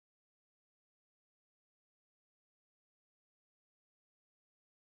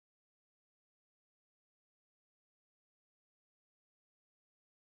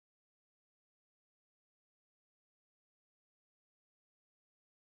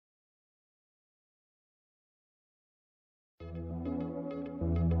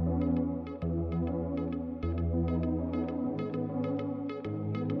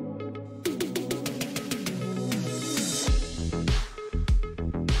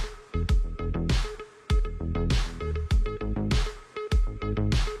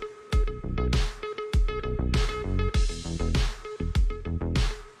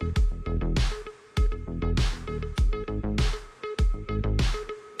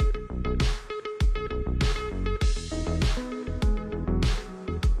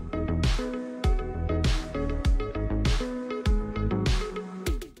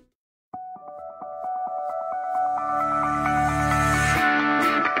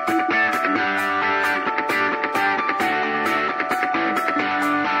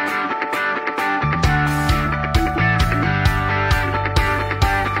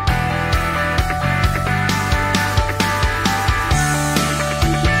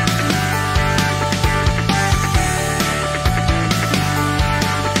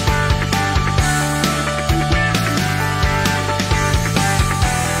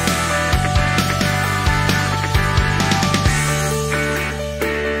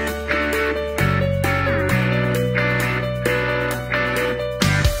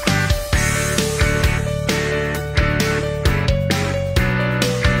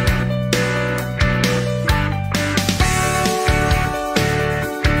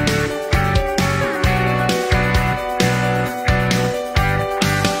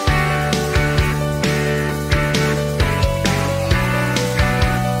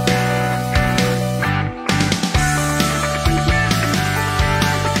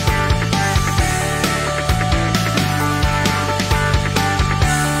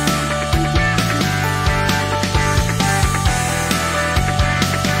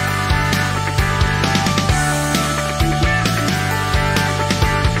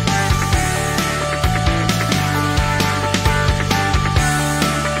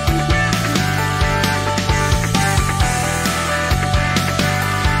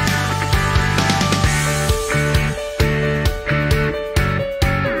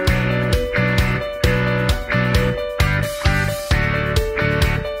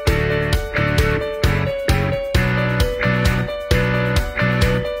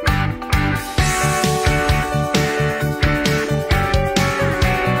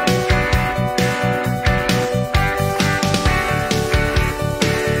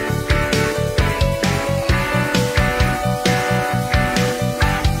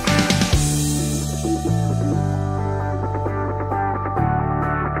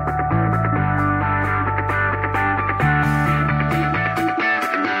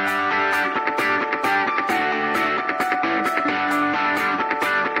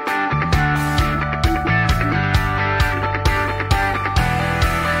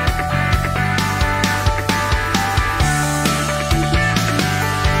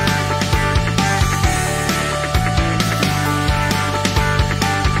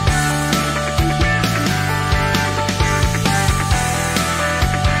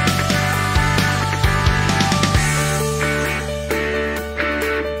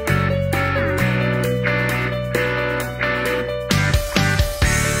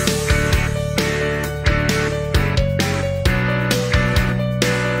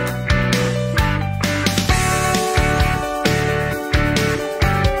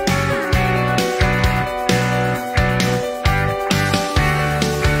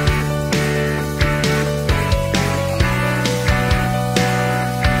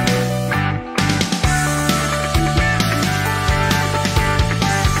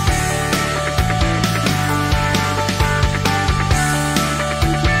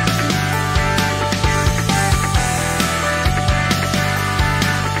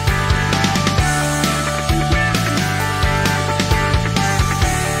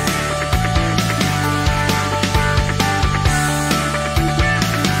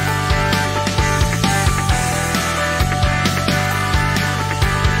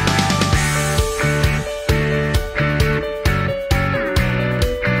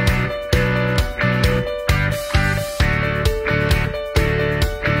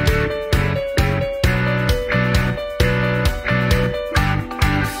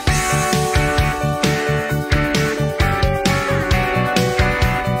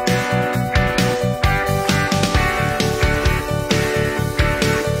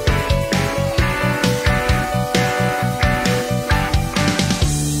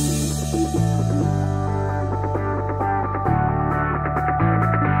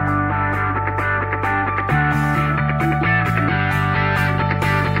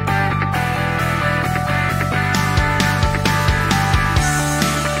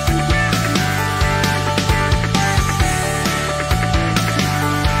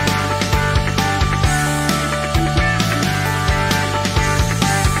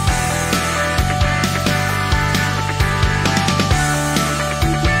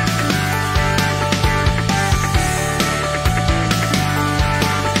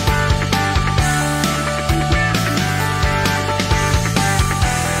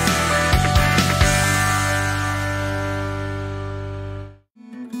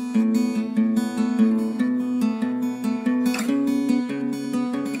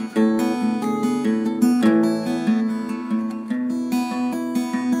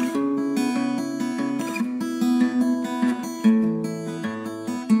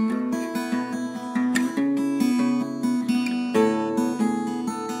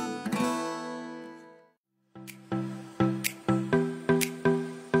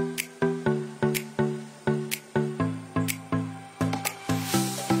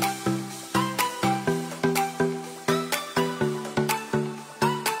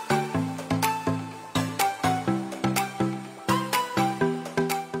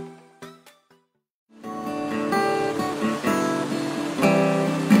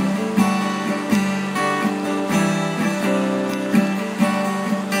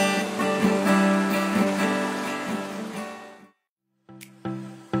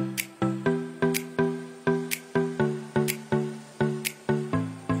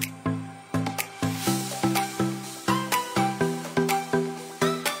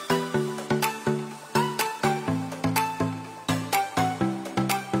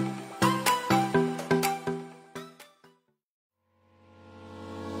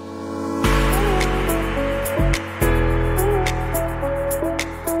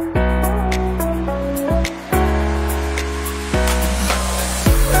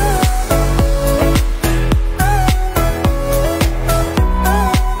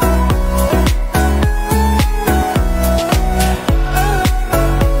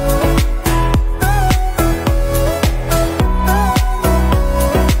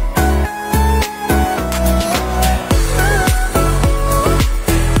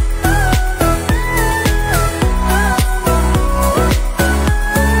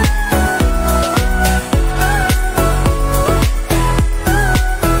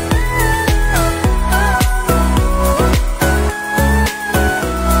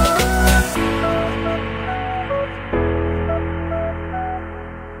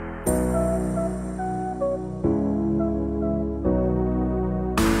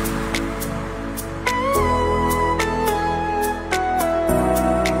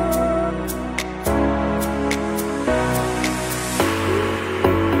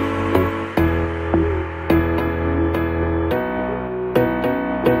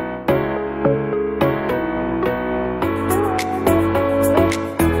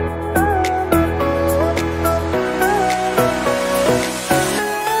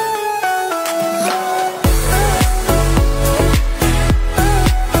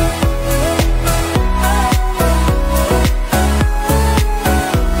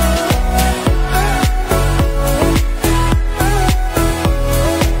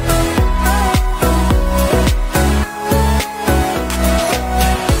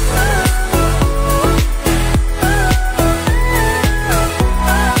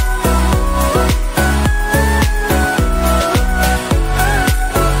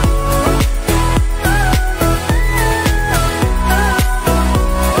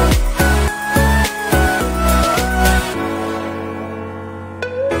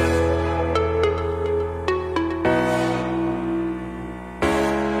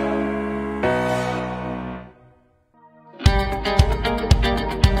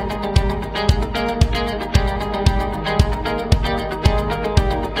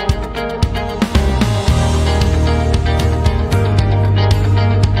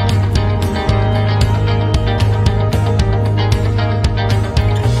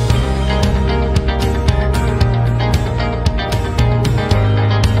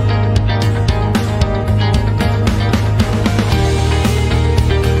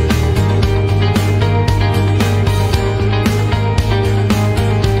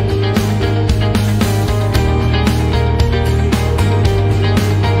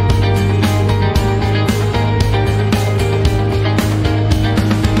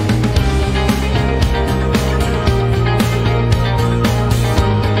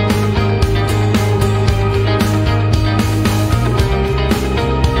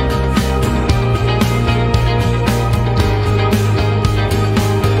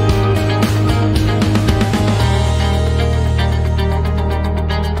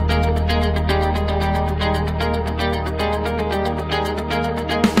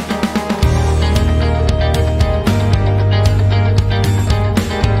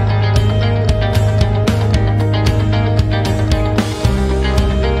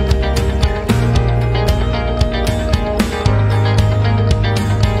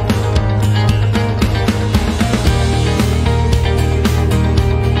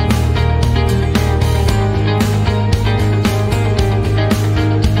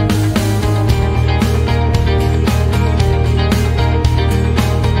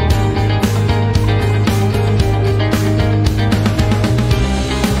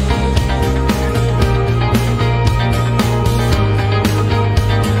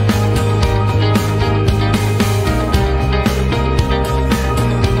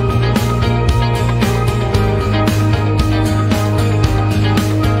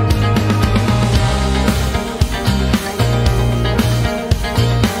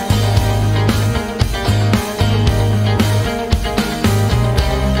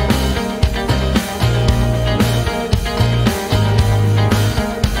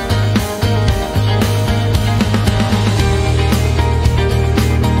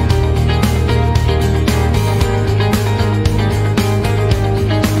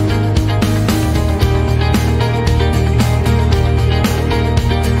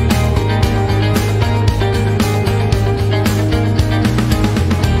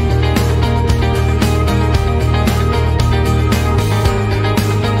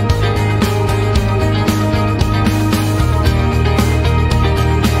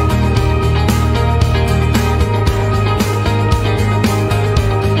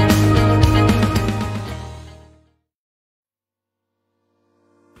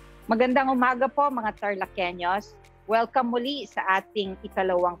Magandang umaga po mga Tarlaceños. Welcome muli sa ating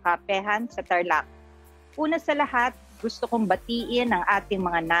ikalawang Kapehan sa Tarlac. Una sa lahat, gusto kong batiin ang ating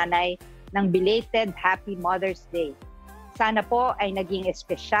mga nanay ng belated Happy Mother's Day. Sana po ay naging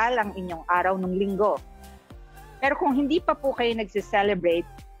espesyal ang inyong araw ng linggo. Pero kung hindi pa po kayo nagse-celebrate,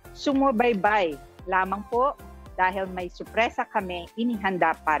 sumubaybay lamang po dahil may sorpresa kami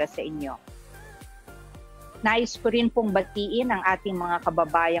inihanda para sa inyo. Nais ko rin pong batiin ang ating mga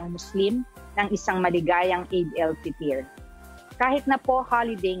kababayang Muslim ng isang maligayang Eid al-Fitr. Kahit na po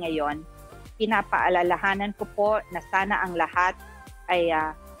holiday ngayon, pinapaalalahanan ko po na sana ang lahat ay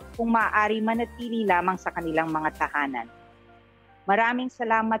kung maaari manatili lamang sa kanilang mga tahanan. Maraming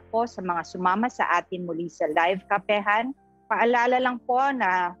salamat po sa mga sumama sa atin muli sa live Kapehan. Paalala lang po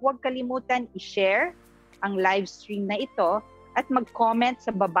na huwag kalimutan i-share ang live stream na ito at mag-comment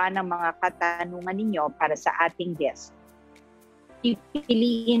sa baba ng mga katanungan ninyo para sa ating guest.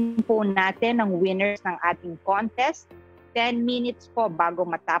 Pipiliin po natin ang winners ng ating contest 10 minutes po bago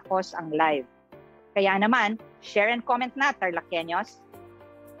matapos ang live. Kaya naman, share and comment na, Tarlaceños.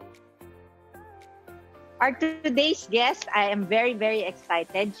 Our today's guest, I am very, very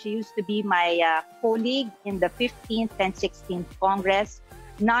excited. She used to be my colleague in the 15th and 16th Congress,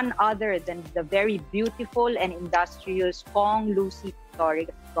 none other than the very beautiful and industrious Kong Lucy Torres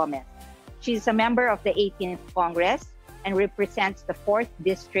Gomez. She's a member of the 18th Congress and represents the 4th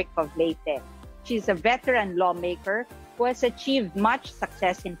District of Leyte. She's a veteran lawmaker who has achieved much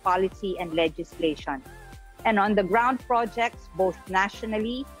success in policy and legislation, and on the ground projects both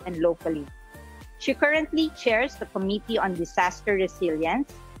nationally and locally. She currently chairs the Committee on Disaster Resilience,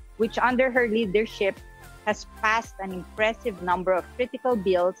 which under her leadership has passed an impressive number of critical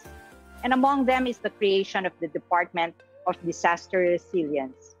bills, and among them is the creation of the Department of Disaster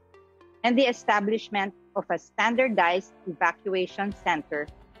Resilience and the establishment of a standardized evacuation center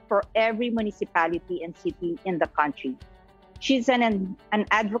for every municipality and city in the country. She's an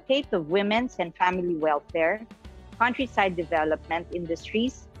advocate of women's and family welfare, countryside development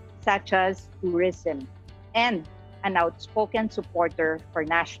industries such as tourism, and an outspoken supporter for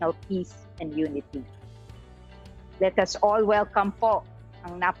national peace and unity. Let us all welcome po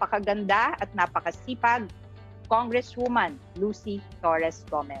ang napakaganda at napakasipag Congresswoman Lucy Torres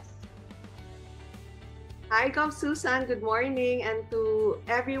Gomez. Hi, Gov Susan. Good morning. And to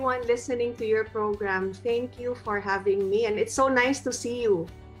everyone listening to your program, thank you for having me. And it's so nice to see you.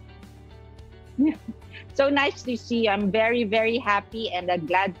 So nice to see you. I'm very, very happy and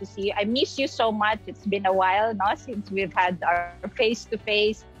glad to see you. I miss you so much. It's been a while, no, since we've had our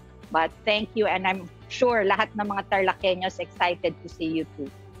face-to-face. But thank you, and I'm sure lahat ng mga Tarlaceños excited to see you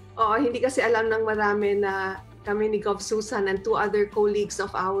too. Oo, hindi kasi alam ng marami na kami ni Gov Susan and two other colleagues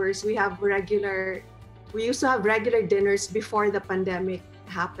of ours, we used to have regular dinners before the pandemic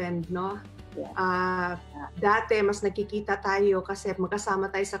happened, no? Yeah. Dati, mas nakikita tayo kasi magkasama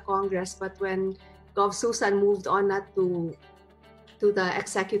tayo sa Congress, but when Gov Susan moved on not to the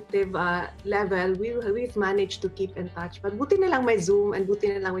executive level, we've managed to keep in touch. But buti na lang may Zoom and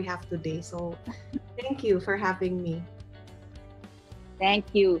buti na lang we have today. So thank you for having me.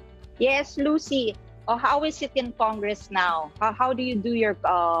 Thank you. Yes, Lucy, how is it in Congress now? How do you do your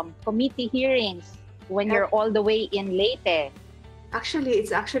committee hearings when you're all the way in Leyte? Actually, it's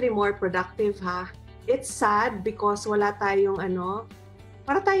actually more productive, ha? It's sad because wala tayong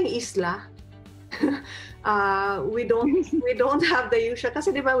para tayong isla. We don't have the usual,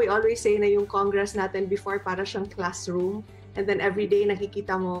 kasi di ba we always say na yung Congress natin before para siyang classroom, and then every day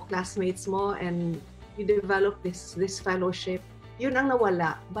nakikita mo classmates mo and you develop this fellowship. Yun ang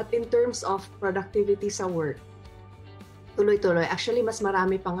nawala. But in terms of productivity sa work, tuloy-tuloy. Actually, mas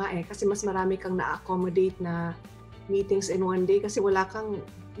marami pa nga kasi mas marami kang na-accommodate na meetings in one day kasi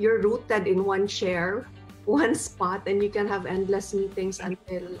you're rooted in one chair, one spot, and you can have endless meetings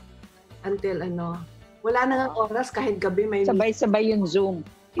until wala na nga oras kahit gabi may sabay-sabay yung Zoom.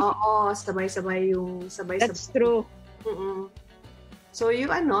 Oo, sabay-sabay. That's true. So you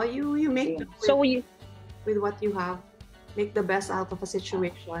make with what you have, make the best out of a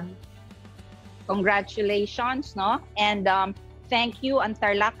situation. Congratulations, no? And thank you. Ang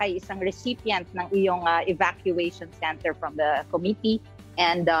Tarlac ay isang recipient ng iyong evacuation center from the committee,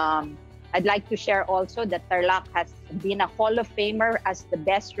 and I'd like to share also that Tarlac has been a Hall of Famer as the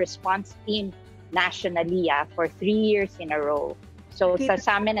best response team nationally for 3 years in a row. So sa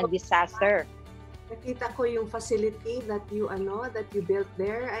amin ang disaster. Nakita ko yung facility that you built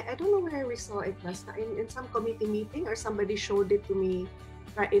there. I don't know where we saw it last time. In some committee meeting or somebody showed it to me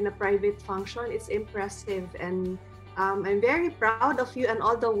in a private function. It's impressive, and I'm very proud of you and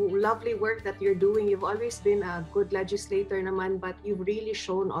all the lovely work that you're doing. You've always been a good legislator naman, but you've really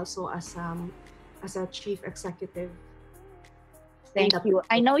shown also as a chief executive. Thank you.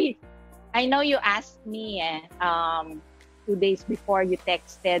 I know you asked me 2 days before you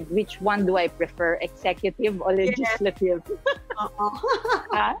texted, which one do I prefer, executive or legislative?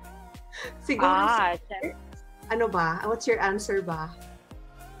 Huh? Siguro, ano ba? What's your answer ba?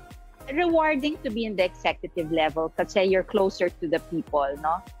 Rewarding to be in the executive level kasi you're closer to the people,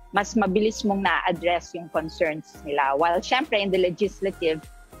 no? Mas mabilis mong na-address yung concerns nila. While syempre in the legislative,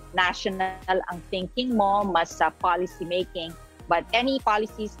 national ang thinking mo, mas policy making. But any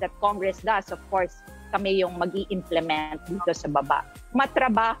policies that Congress does, of course, kami yung mag-i-implement dito sa baba.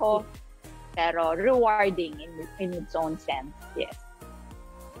 Matrabaho, pero rewarding in its own sense. Yes.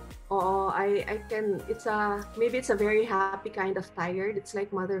 Oo, I can, maybe it's a very happy kind of tired. It's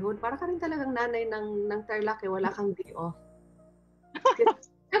like motherhood. Para ka rin talagang nanay ng Tarlac, wala kang day off.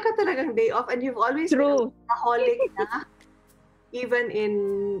 Wala ka talagang day off and you've always True. been a holic na. Even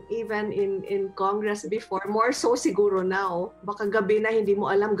in Congress before, more so siguro now. Baka gabi na, hindi mo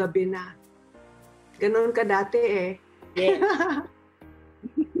alam gabi na. Ganun ka dati eh. Yes.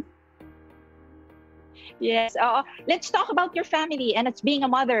 Yes. Let's talk about your family and it's being a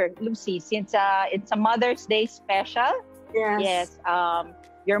mother, Lucy, since it's a Mother's Day special. Yes.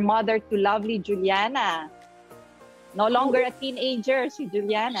 Your mother to lovely Juliana. No longer a teenager, si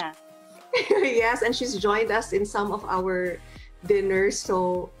Juliana. Yes, and she's joined us in some of our dinners.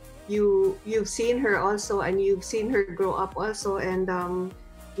 So you've seen her also, and you've seen her grow up also. And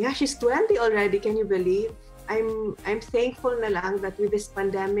yeah, she's 20 already. Can you believe? I'm thankful na lang that with this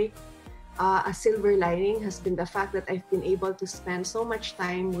pandemic, a silver lining has been the fact that I've been able to spend so much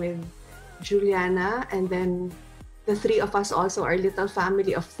time with Juliana, and then the three of us also, our little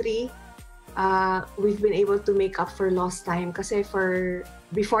family of three, we've been able to make up for lost time. Kasi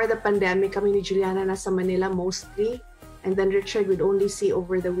before the pandemic, kami ni Juliana nasa Manila mostly, and then Richard would only see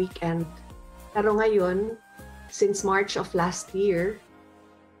over the weekend. Pero ngayon, since March of last year,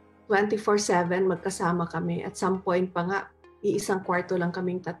 24/7 magkasama kami. At some point pa nga, iisang kwarto lang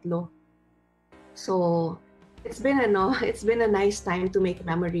kaming tatlo. So, it's been a nice time to make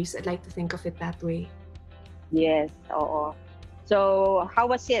memories. I'd like to think of it that way. Yes, oo. So,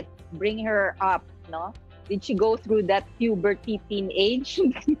 how was it bringing her up, no? Did she go through that puberty teenage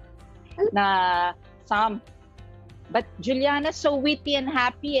na some? But Juliana's so witty and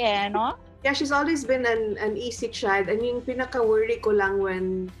happy, no? Yeah, she's always been an easy child. And yung pinaka-worry ko lang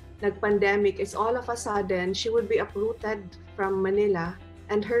when nag-pandemic is all of a sudden, she would be uprooted from Manila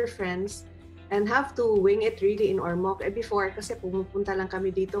and her friends and have to wing it really in Ormoc. Before, kasi pumupunta lang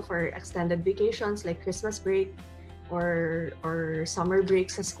kami dito for extended vacations like Christmas break or summer break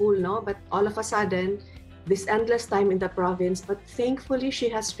sa school, no? But all of a sudden, this endless time in the province. But thankfully,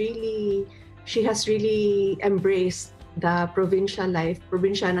 she has really embraced the provincial life.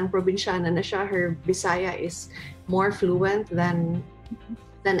 Probinsyana na siya. Her Bisaya is more fluent than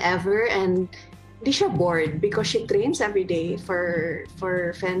ever, and hindi siya bored because she trains every day for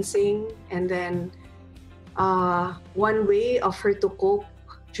fencing. And then one way of her to cope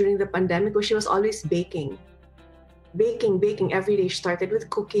during the pandemic was she was always baking every day. She started with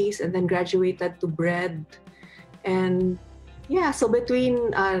cookies and then graduated to bread. And yeah, so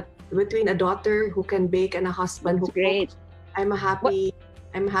between a daughter who can bake and a husband who cooks, I'm a happy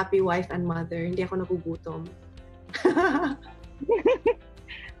wife and mother. Hindi ako nagugutom.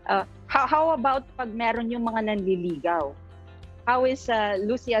 How about pag meron yung mga nanliligaw? How is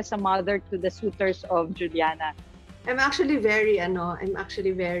Lucy as a mother to the suitors of Juliana? I'm actually very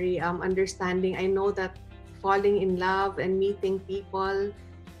understanding. I know that falling in love and meeting people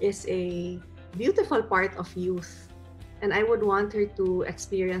is a beautiful part of youth. And I would want her to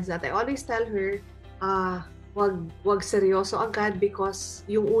experience that. I always tell her, wag seryoso agad because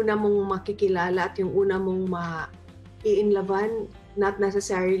yung una mong makikilala at yung una mong ma-i-inlovean, not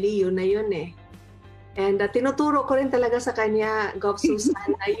necessarily yun na yun eh. And tinuturo ko rin talaga sa kanya, Gov Susan,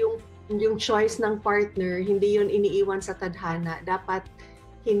 na yung choice ng partner, hindi yun iniiwan sa tadhana. Dapat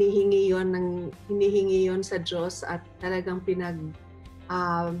hinihingi yun sa Diyos at talagang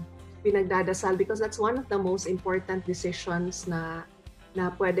pinagdadasal because that's one of the most important decisions na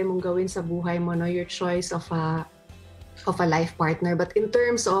pwede mong gawin sa buhay mo, no? Your choice of a life partner. But in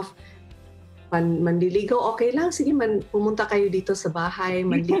terms of manliligaw, okay lang. Sige, pumunta kayo dito sa bahay.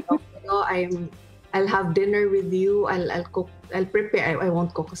 Manliligaw kayo. I'll have dinner with you. I'll cook. I'll prepare. I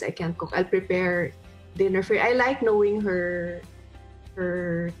won't cook because I can't cook. I'll prepare dinner for you. I like knowing her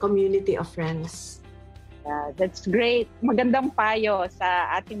community of friends. Yeah, that's great. Magandang payo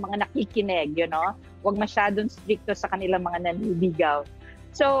sa ating mga nakikinig, Huwag masyadong stricto sa kanilang mga nanliligaw.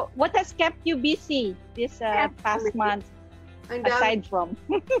 So, what has kept you busy this past month aside from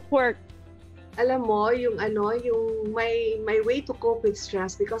work? Alam mo, yung my way to cope with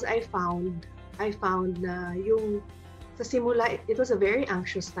stress, because I found na yung sa simula, it was a very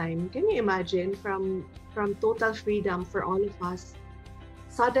anxious time. Can you imagine from total freedom for all of us,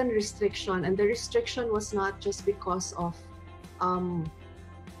 sudden restriction, and the restriction was not just because of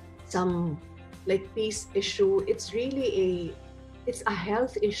some like peace issue. It's really a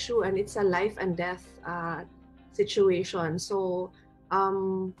health issue, and it's a life and death situation. So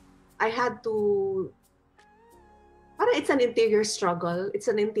I had to, parang it's an interior struggle. It's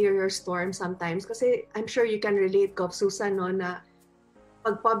an interior storm sometimes. Kasi I'm sure you can relate, Gov Susan, no, na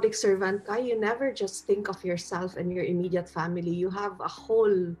pag public servant ka, you never just think of yourself and your immediate family. You have a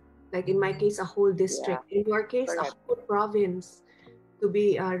whole, like in my case, a whole district. In your case, a whole province to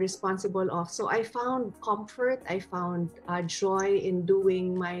be responsible of. So I found comfort. I found joy in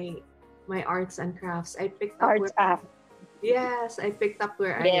doing my arts and crafts. I picked up Yes, I picked up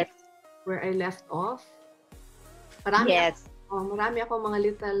where I left off. Marami akong mga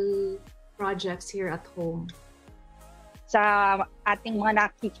little projects here at home. Sa ating mga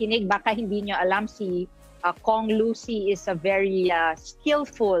nakikinig, baka hindi nyo alam, si Kong Lucy is a very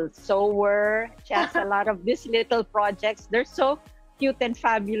skillful sewer. She has a lot of these little projects. They're so cute and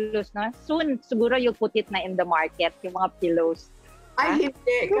fabulous. No? Soon, siguro you'll put it na in the market, yung mga pillows. Ay,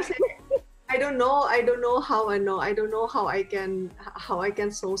 hindi. Kasi I don't know how I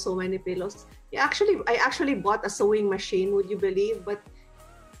can sew so many pillows. I actually bought a sewing machine, would you believe? But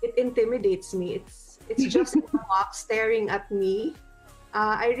it intimidates me. It's just a box staring at me.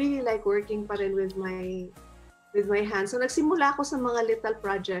 I really like working pa rin with my hands. So nagsimula ako sa mga little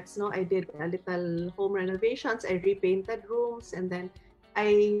projects, no? I did little home renovations. I repainted rooms, and then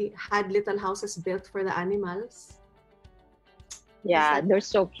I had little houses built for the animals. Yeah, they're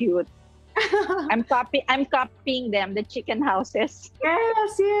so cute. I'm copying them, the chicken houses.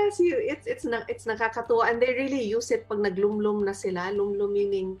 Yes. It's nakakatuwa, and they really use it pag naglumlum na sila. Lumlum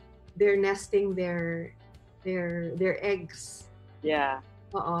meaning they're nesting their eggs. Yeah.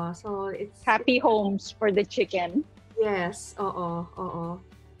 So it's happy homes for the chicken. Yes. Kong,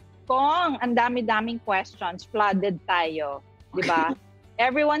 ang dami-daming questions, flooded tayo, 'di ba?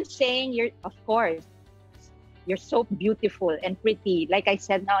 Everyone's saying of course, you're so beautiful and pretty. Like I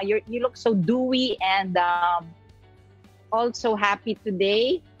said, now you look so dewy and also happy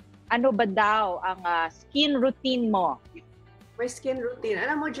today. Ano ba daw ang skin routine mo? My skin routine.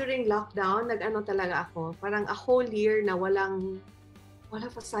 Alam mo, during lockdown, nag-ano talaga ako. Parang a whole year na wala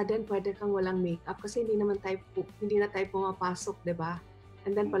pa sudden, pwede kang walang makeup kasi hindi na tayo pumapasok, 'di ba?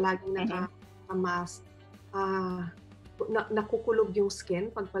 And then palaging naka-mask. Nakukulog yung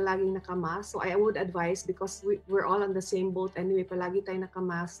skin pag palaging naka-mask. So I would advise, because we're all on the same boat anyway, palagi tayo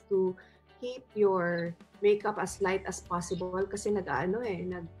naka-mask, to keep your makeup as light as possible kasi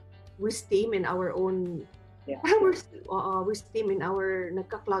we steam in our own we steam in our,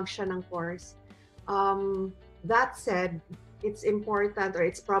 nagka-clog siya ng pores. That said, it's important, or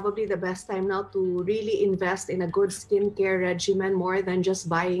it's probably the best time now to really invest in a good skincare regimen more than just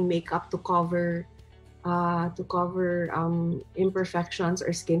buying makeup to cover imperfections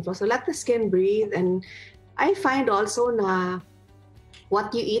or skin flaws. So let the skin breathe. And I find also na what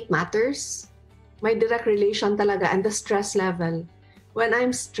you eat matters. May direct relation talaga, and the stress level. When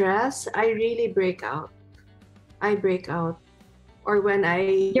I'm stressed, I really break out. Or when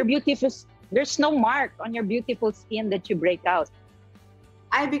You're beautiful. There's no mark on your beautiful skin that you break out.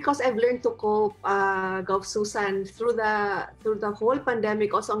 Because I've learned to cope, Gov Susan, through the whole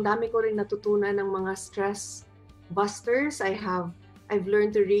pandemic. Also, ang dami ko rin natutunan ng mga stress busters. I've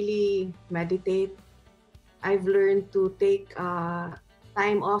learned to really meditate. I've learned to take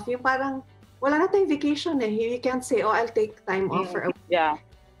time off. Yung parang wala na tayong vacation eh. You can't say, I'll take time off for a week. Yeah.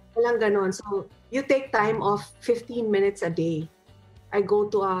 Walang ganon. So you take time off 15 minutes a day. I go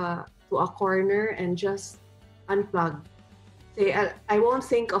to a corner and just unplug. Say, I won't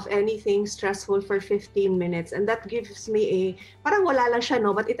think of anything stressful for 15 minutes, and that gives me parang wala lang siya,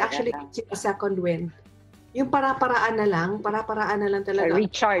 no? But it actually gives you a second wind. Yung para-paraan na lang talaga. A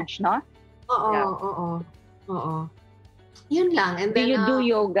recharge, no? Oo. Yun lang. And then, do you do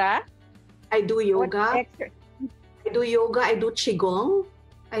yoga? I do yoga. I do qigong.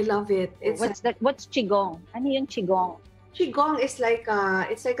 I love it. What's qigong? Ano yung qigong? Qigong is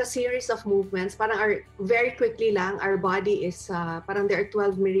it's like a series of movements. Parang very quickly lang, our body is, parang there are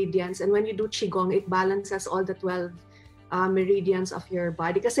 12 meridians. And when you do qigong, it balances all the 12 meridians of your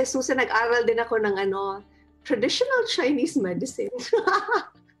body. Kasi nag-aral din ako ng traditional Chinese medicine.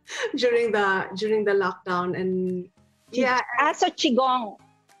 during the lockdown. And yeah, so Qigong,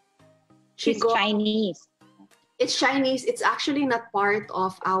 she's Qigong, Chinese. it's Chinese. It's actually not part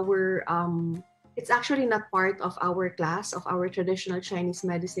of our class, of our traditional Chinese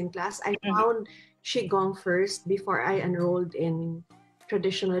medicine class. I found Qigong first before I enrolled in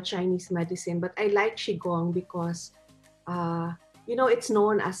traditional Chinese medicine. But I like Qigong because it's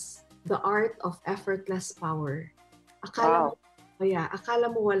known as the art of effortless power. Akala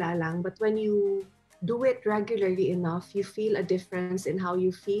mo wala lang, but when you do it regularly enough, you feel a difference in how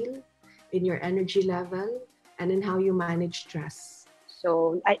you feel, in your energy level, and in how you manage stress.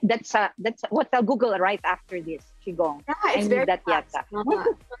 So that's what I'll Google right after this, Qigong. Yeah, it's very that fast.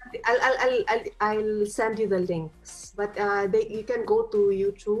 yata. I'll send you the links. But you can go to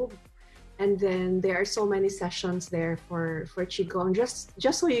YouTube, and then there are so many sessions there for Qigong, just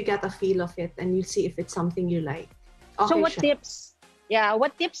so you get a feel of it and you see if it's something you like. Okay, so what tips? Yeah,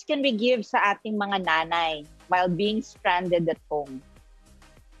 what tips can we give sa ating mga nanay while being stranded at home?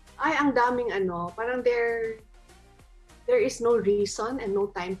 Ay, ang daming parang there is no reason and no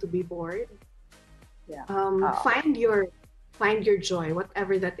time to be bored. Yeah. Find your joy,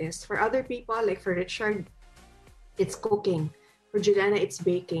 whatever that is. For other people, like for Richard, it's cooking. For Juliana, it's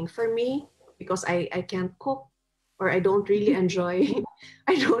baking. For me, because I can't cook, or I don't really enjoy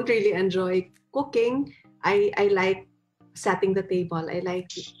cooking, I like setting the table. I like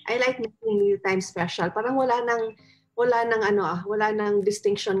making mealtime special. Parang wala nang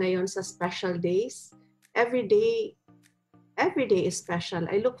distinction ngayon sa special days. Every day is special.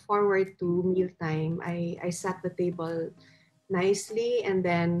 I look forward to mealtime. I set the table nicely, and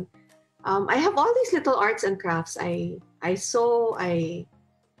then I have all these little arts and crafts. I sew. I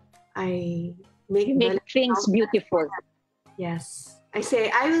make things beautiful. Yes. I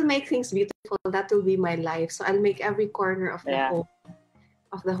say I will make things beautiful. That will be my life. So I'll make every corner of the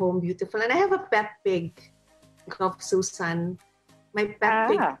home beautiful. And I have a pet pig of Susan. My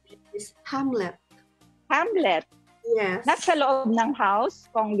pet pig is Hamlet. Hamlet? Yes. Nasa loob ng house,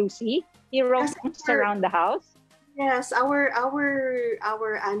 Kong Lucy? He roams around the house? Yes. Our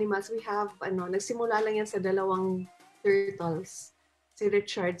animals, we have, nagsimula lang yan sa 2 turtles. Si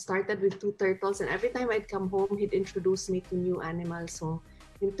Richard started with 2 turtles, and every time I'd come home, he'd introduce me to new animals. So,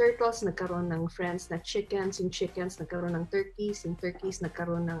 yung turtles nagkaroon ng friends na chickens, yung chickens nagkaroon ng turkeys, yung turkeys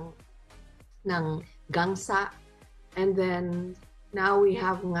nagkaroon ng gangsa, and then now we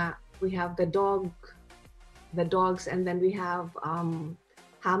have the dogs, and then we have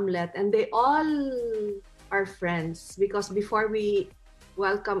Hamlet, and they all are friends because before we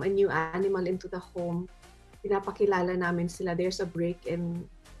welcome a new animal into the home, pinapakilala namin sila. There's a break-in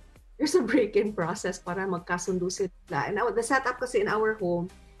process para magkasundo sila. And the setup kasi in our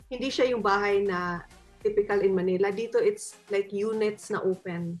home, hindi siya yung bahay na typical in Manila. Dito, it's like units na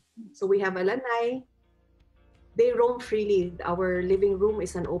open. So we have a lanay. They roam freely. Our living room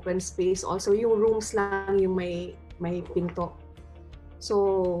is an open space. Also, yung rooms lang yung may pinto.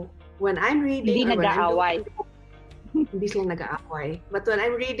 So, when I'm reading, hindi nag-aaway. Hindi sila nag-aaway. But when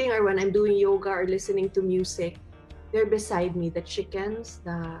I'm reading or when I'm doing yoga or listening to music, they're beside me. The chickens,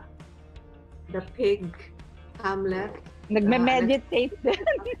 the pig, Hamlet. Nagme-meditate din.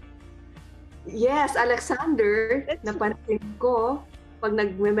 Yes, Alexander, napansin ko, pag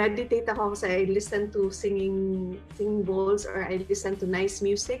nagme-meditate ako kasi I listen to singing bowls or I listen to nice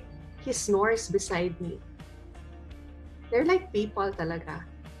music, he snores beside me. They're like people talaga.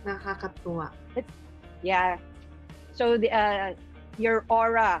 Nakakatuwa. Yeah. So your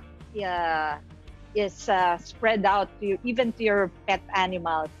aura is spread out even to your pet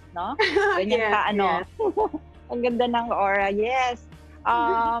animals, no? Ganyan ka, Yes. Ang ganda ng aura. Yes.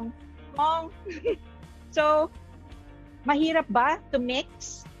 Mong, so mahirap ba to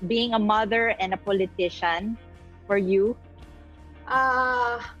mix being a mother and a politician for you?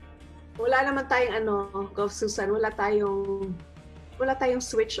 Wala naman tayong Gov Susan, wala tayong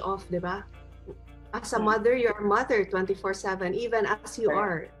switch off, 'di ba? As a mother, you're a mother 24/7, even as you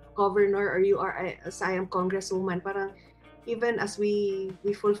are governor or you are as I am congresswoman. Parang even as we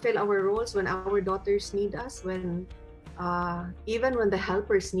fulfill our roles when our daughters need us, when even when the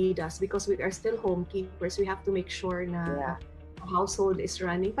helpers need us, because we are still homekeepers, we have to make sure na the household is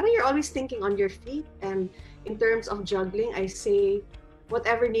running. Parang you're always thinking on your feet. And in terms of juggling, I say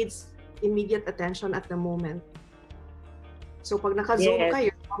whatever needs immediate attention at the moment. So pag naka-Zoom ka,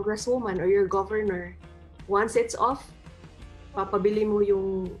 you're congresswoman or you're governor, once it's off, papabili mo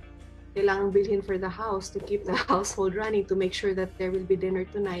yung kailangang bilhin for the house to keep the household running, to make sure that there will be dinner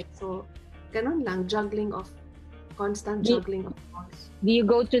tonight. So, ganun lang, constant juggling of course. Do you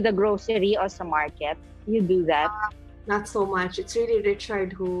go to the grocery or sa market? You do that? not so much. It's really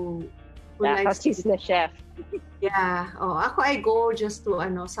Richard who Yeah, likes because he's the chef. Yeah. Oh, ako I go just to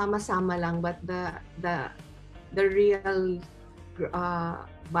sama-sama lang, but the real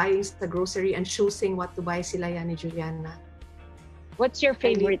buying sa grocery and choosing what to buy sila yan ni Juliana. What's your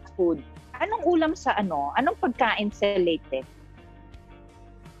favorite food? Anong ulam sa Anong pagkain sa Leyte?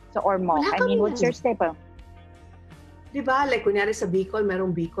 Sa Ormoc? I mean, what's your staple? Diba, like kunyari sa Bicol,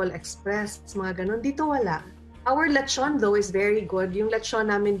 merong Bicol Express, mga ganun. Dito wala. Our lechon though is very good. Yung lechon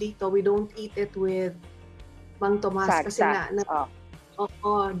namin dito, we don't eat it with Mang Tomas kasi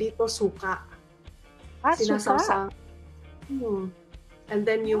dito suka. Suka. And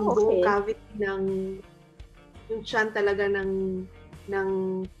then yung buong cavity yung tiyan talaga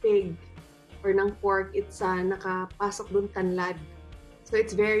ng pig or ng pork, it's nakapasok dun tanlad. So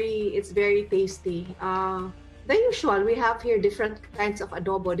it's very tasty. The usual, we have here different kinds of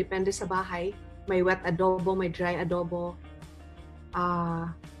adobo, depende sa bahay. May wet adobo, may dry adobo.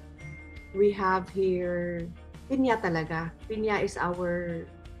 We have here pinya talaga. Pinya is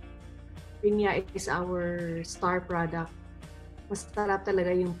our star product. Masarap talaga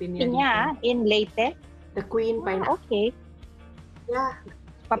yung pinya. Pinya in Leyte? The queen pineapple. Okay. Yeah.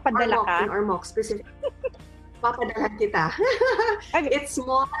 Papadala ka? In Ormoc, specific. Papadala kita. It's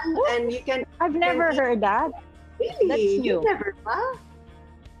small and you can... I've never heard that. Really? That's new. You've never ba?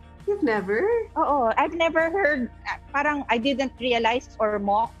 You've never? Oo. I've never heard. Parang I didn't realize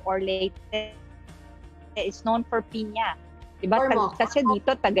Ormoc or Leyte is known for pinya. Diba? Kasi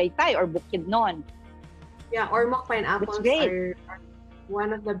dito Tagaytay or Bukidnon. Yeah, Ormoc pineapples are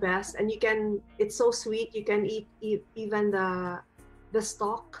one of the best. And it's so sweet. You can eat even the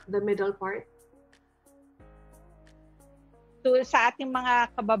stalk, the middle part. So sa ating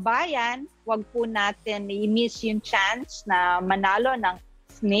mga kababayan, wag po natin i-miss yung chance na manalo ng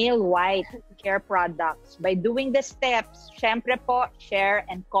Snail White care products. By doing the steps, syempre po, share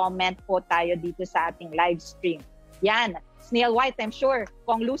and comment po tayo dito sa ating live stream. Yan, Snail White, I'm sure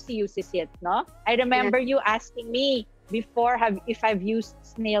Kong Lucy uses it, no? I remember you asking me before if I've used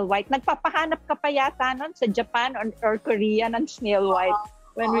Snail White. Nagpapahanap ka pa yata nun sa Japan or Korea ng Snail White.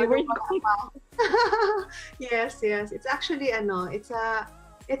 When we were yes. It's actually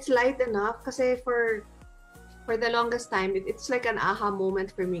it's light enough kasi for the longest time it's like an aha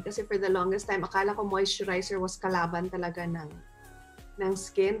moment for me kasi for the longest time akala ko moisturizer was kalaban talaga ng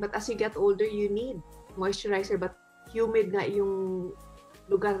skin, but as you get older you need moisturizer, but humid nga yung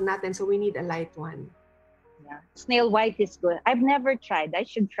lugar natin, so we need a light one. Yeah. Snail White is good. I've never tried. I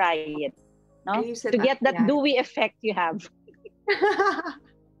should try it. No? To get that dewy effect you have.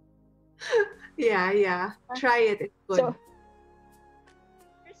 Yeah. Try it. It's good. So,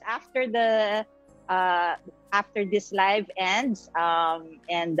 after this live ends,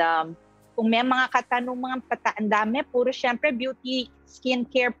 kung may mga katanungan ang dami, puro syempre beauty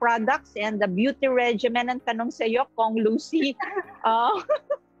skincare products and the beauty regimen ang tanong sa iyo, Kong Lucy.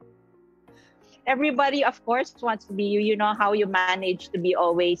 Everybody, of course, wants to be you know how you manage to be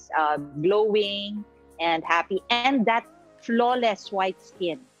always glowing and happy and that flawless white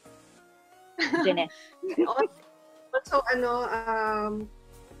skin. Jeanette. Also,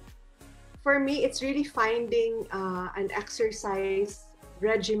 for me, it's really finding an exercise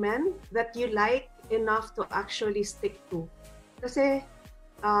regimen that you like enough to actually stick to. Kasi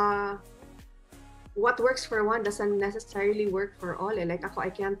what works for one doesn't necessarily work for all. Like ako, I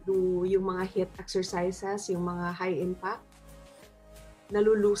can't do yung mga HIIT exercises, yung mga high impact.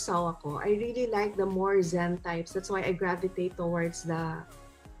 Nalulusaw ako. I really like the more Zen types. That's why I gravitate towards the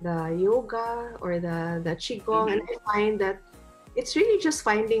yoga or the Qigong. And I find that it's really just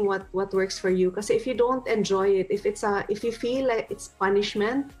finding what works for you. Kasi if you don't enjoy it, if you feel like it's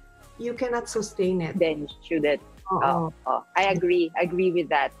punishment, you cannot sustain it. Then you shouldn't. I agree with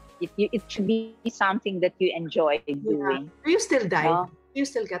that. It should be something that you enjoy doing. Do you still dive? Do you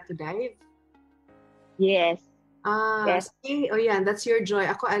still get to dive? Yes. Yes. Oh yeah, that's your joy.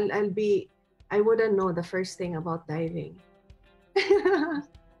 Ako, I wouldn't know the first thing about diving.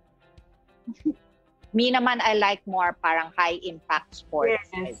 Me naman, I like more parang high impact sports.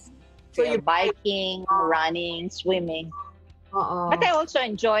 Yes. So you biking, running, swimming. But I also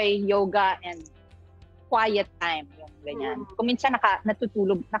enjoy yoga and quiet time. Yung ganyan. Kung minsan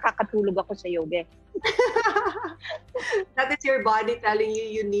nakakatulog ako sa yoga. That is your body telling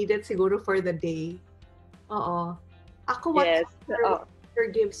you need it siguro for the day. Ako, whatever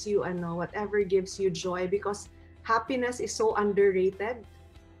gives you whatever gives you joy, because happiness is so underrated.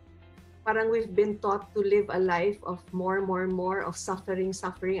 Parang we've been taught to live a life of more of suffering,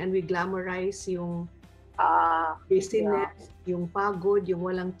 and we glamorize yung busyness, yung pagod, yung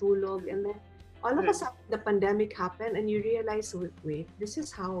walang tulog, and then all of a sudden the pandemic happened and you realize, wait, this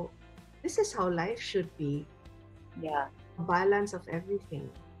is how life should be. Yeah. A balance of everything.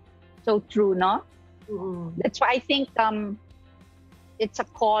 So true, no? Mm-mm. That's why I think it's a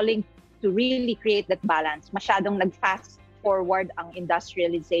calling to really create that balance. Masyadong nag-fast forward ang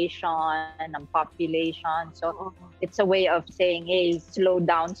industrialization ng population. So it's a way of saying, hey, slow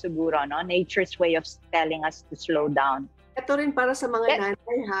down siguro, no? Nature's way of telling us to slow down. Ito rin para sa mga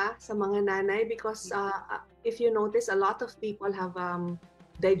nanay, ha? Sa mga nanay, because if you notice, a lot of people have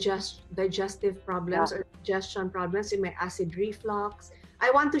digestive problems or digestion problems. You may acid reflux. I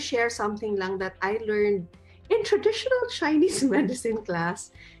want to share something lang that I learned in traditional Chinese medicine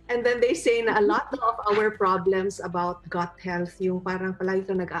class. And then they say na a lot of our problems about gut health, yung parang palagi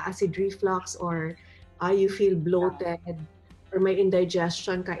ka nag-acid reflux or you feel bloated or may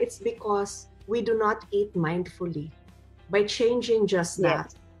indigestion ka, it's because we do not eat mindfully. By changing just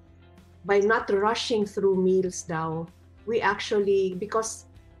that, by not rushing through meals daw, we actually, because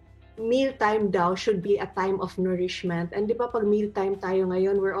mealtime daw should be a time of nourishment. And di ba pag mealtime tayo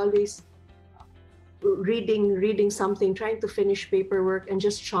ngayon, we're always reading something, trying to finish paperwork and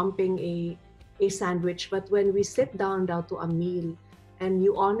just chomping a sandwich. But when we sit down daw to a meal and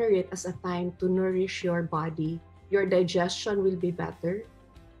you honor it as a time to nourish your body, your digestion will be better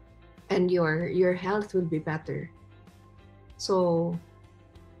and your health will be better. So,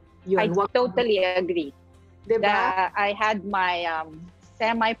 I totally agree. Diba? I had my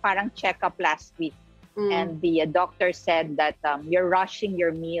semi parang checkup last week, and the doctor said that you're rushing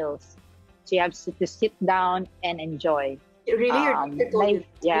your meals, so you have to sit down and enjoy. Really,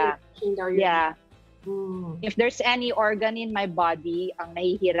 yeah. If there's any organ in my body, ang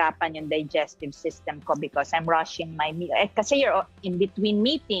nahihirapan yung digestive system ko because I'm rushing my meal. Kasi you're in between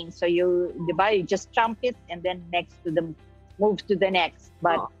meetings, so you just chomp it and then move to the next.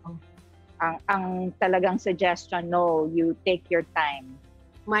 But ang talagang suggestion, no, you take your time.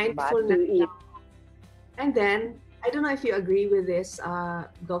 Mindfulness. And then, I don't know if you agree with this,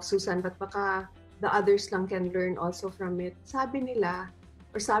 Doc Susan, but baka the others lang can learn also from it. Sabi nila,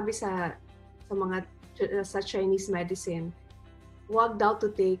 or sabi sa Chinese medicine, wag daw to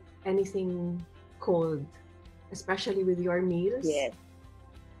take anything cold, especially with your meals. Yes.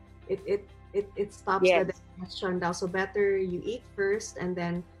 It stops the digestion daw. So better you eat first and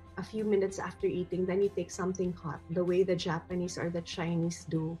then a few minutes after eating, then you take something hot, the way the Japanese or the Chinese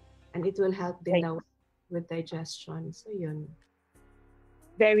do, and it will help din daw with digestion. So yun.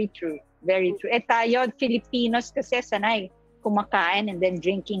 Very true. Very true. Tayo, Filipinos kasi sanay kumakain and then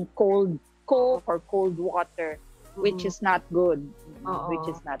drinking cold Coke or cold water, which is not good. Which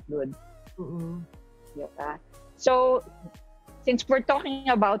is not good. Yeah. So, since we're talking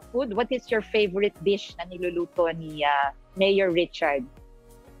about food, what is your favorite dish na niluluto ni Mayor Richard?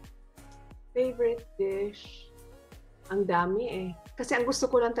 Favorite dish? Ang dami eh. Kasi ang gusto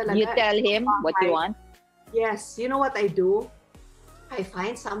ko lang talaga. You tell him what you want? Yes. You know what I do? I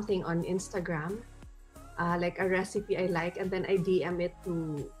find something on Instagram, like a recipe I like, and then I DM it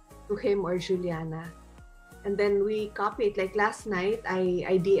to him or Juliana. And then we copy it. Like last night,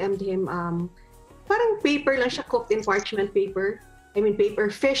 I DM'd him, parang paper lang siya, cooked in parchment paper.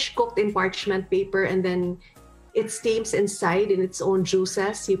 Fish cooked in parchment paper, and then it steams inside in its own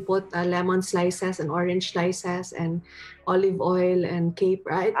juices. You put lemon slices and orange slices and olive oil and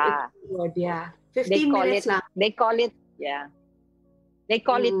caper. It's good, yeah. 15 minutes lang. They call it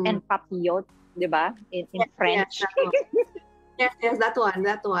en papillote, di ba? In French. Yes,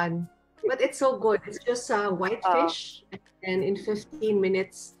 that one. But it's so good. It's just white fish, and in 15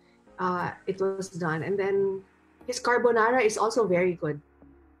 minutes, it was done. And then his carbonara is also very good.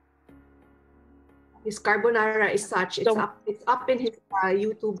 His carbonara is such. It's up in his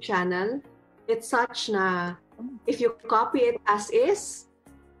YouTube channel. It's such na if you copy it as is,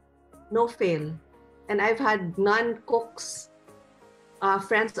 no fail. And I've had non-cooks,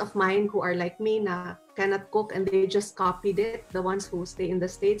 friends of mine who are like me na cannot cook and they just copied it. The ones who stay in the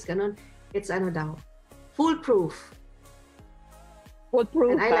States, ganon. It's ano daw, foolproof.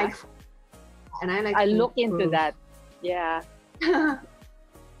 Foolproof. And I like. I look into that. Yeah.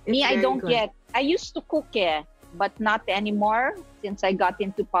 Me, I don't get. I used to cook but not anymore since I got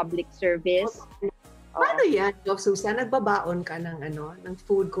into public service. Paano yan, Doc Susan? Nagbabaon ka ng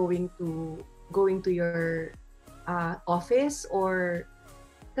food going to your office, or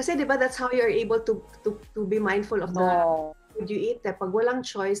kasi diba that's how you're able to be mindful of the food you eat. Pag walang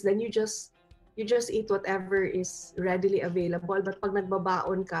choice, then you just eat whatever is readily available. But pag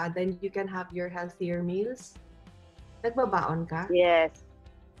nagbabaon ka, then you can have your healthier meals. Nagbabaon ka? Yes.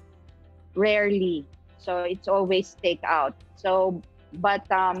 Rarely. So it's always take out. So, but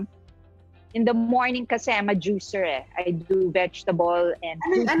In the morning kasi I'm a juicer eh. I do vegetable and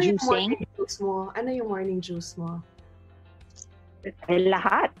fruit Ano yung juicing. morning juice mo? Ano yung morning juice mo?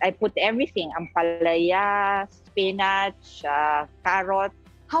 Lahat. I put everything. Ampalaya, spinach, carrot,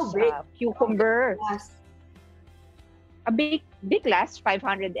 How big? cucumber. Yes. A big glass,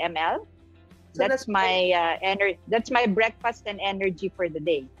 500 ml. So That's my that's my breakfast and energy for the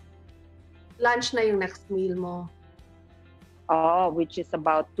day. Lunch na yung next meal mo. Oh, which is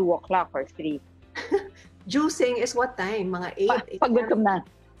about 2 o'clock or 3. Juicing is what time? Mga 8? Pag gutom na.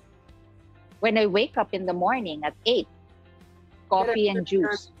 When I wake up in the morning at 8, coffee and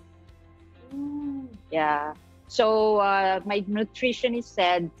juice. Yeah. So my nutritionist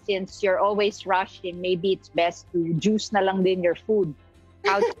said, since you're always rushing, maybe it's best to juice na lang din your food.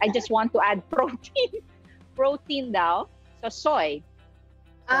 I just want to add protein. Protein daw. So soy.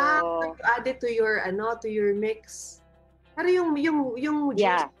 So you add it to your mix. Pero yung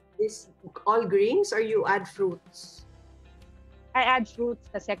juice is all greens or you add fruits? I add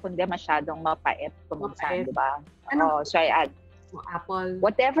fruits kasi kundi masyadong mapait kuminsan, di ba? So I add apple.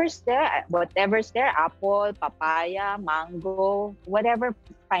 Whatever's there, apple, papaya, mango, whatever,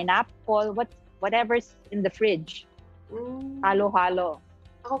 pineapple, whatever's in the fridge. Halo-halo.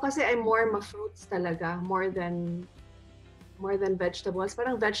 Ako kasi I'm more fruits talaga, more than vegetables.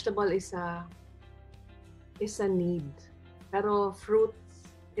 Parang vegetable is a need. Pero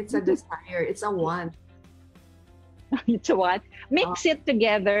fruits, it's a desire, it's a want. It's a want. Mix it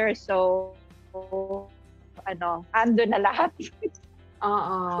together so ando na lahat.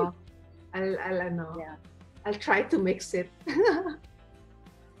 I'll try to mix it.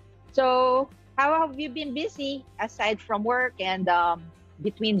 So, how have you been busy aside from work and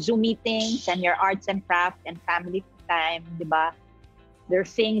between Zoom meetings and your arts and craft and family time, di ba? There are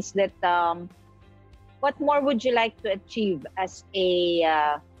things that what more would you like to achieve as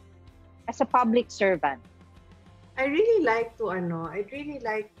a public servant? I'd really like to,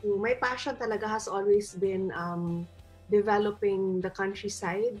 my passion talaga has always been developing the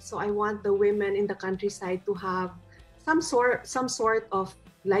countryside. So I want the women in the countryside to have some sort of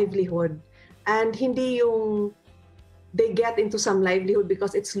livelihood. And hindi yung they get into some livelihood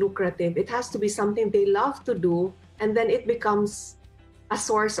because it's lucrative. It has to be something they love to do, and then it becomes a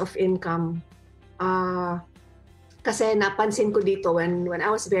source of income. Kasi napansin ko dito when I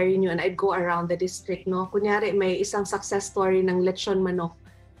was very new and I'd go around the district, no? Kunyari may isang success story ng lechon manok.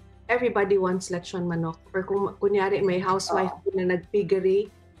 Everybody wants lechon manok. Or kunyari may housewife na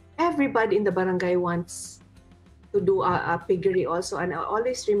nagpiggery, everybody in the barangay wants to do a piggery also. And I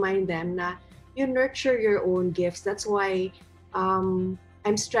always remind them na you nurture your own gifts. That's why I'm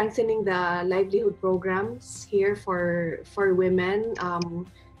strengthening the livelihood programs here for women.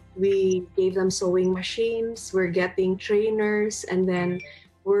 We gave them sewing machines, we're getting trainers, and then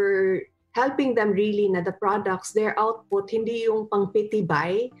we're helping them really na the products, their output, hindi yung pang pity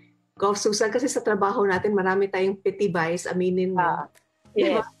buy. Susan, kasi sa trabaho natin, marami tayong pity buys, aminin mo.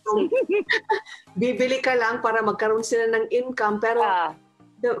 Yes. Bibili ka lang para magkaroon sila ng income, pero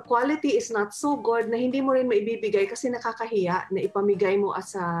the quality is not so good na hindi mo rin maibibigay kasi nakakahiya na ipamigay mo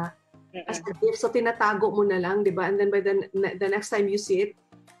as a gift. So tinatago mo na lang, di ba? And then by the next time you see it,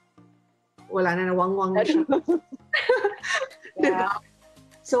 wala na nawangwang na siya. Diba?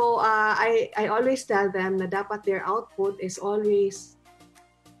 So I always tell them na dapat their output is always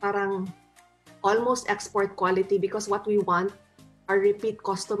parang almost export quality because what we want are repeat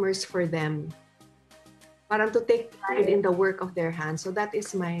customers for them. Parang to take pride in the work of their hands. So that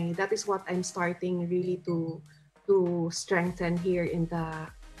is what I'm starting really to strengthen here in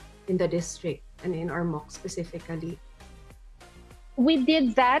the district and in Ormoc specifically. We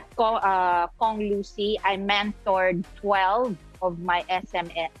did that, Kong Lucy. I mentored 12 of my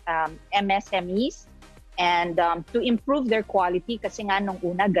MSMEs and to improve their quality kasi nga nung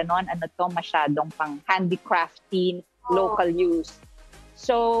una ganon masyadong pang handicrafting, local use.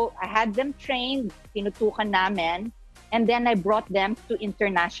 So I had them trained, tinutukan namin, and then I brought them to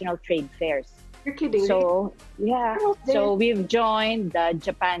international trade fairs. You're kidding? So yeah, so we've joined the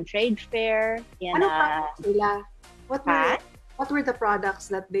Japan Trade Fair in What were the products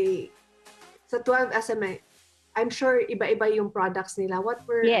that they sa 12 SMA? I'm sure iba-iba yung products nila. What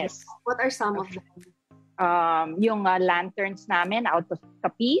are some of them? Yung lanterns namin out of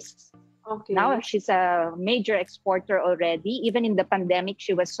Capiz. Okay. Now she's a major exporter already. Even in the pandemic,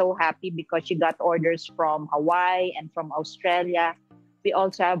 she was so happy because she got orders from Hawaii and from Australia. We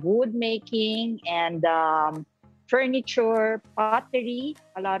also have wood making and furniture, pottery,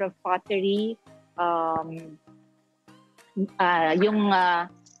 a lot of pottery. What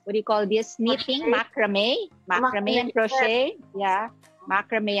do you call this? Knitting, macrame and crochet. Yeah.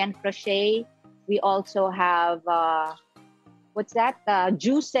 macrame and crochet. We also have, what's that?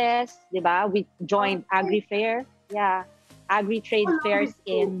 Juices, di ba? We joined Agri-Fair. Yeah, Agri-Trade fairs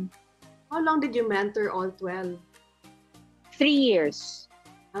in... How long did you mentor all 12? 3 years.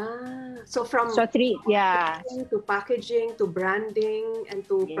 So from to packaging, to branding, and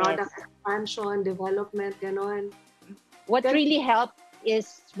to product expansion, development, ganon. What really helped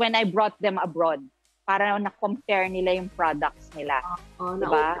is when I brought them abroad para na-compare nila yung products nila.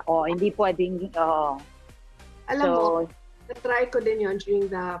 Diba? Hindi pwedeng... Alam mo, na-try ko din yun during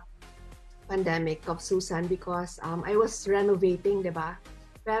the pandemic of Susan because I was renovating, diba?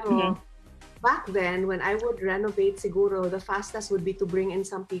 Pero back then, when I would renovate, siguro, the fastest would be to bring in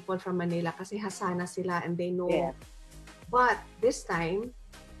some people from Manila kasi hasana sila and they know. Yeah. But this time,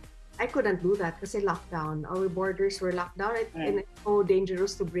 I couldn't do that kasi lockdown. Our borders were locked down and it's so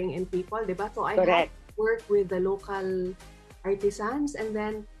dangerous to bring in people, diba? So I had to work with the local artisans and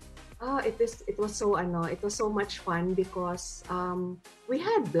then it was so much fun because we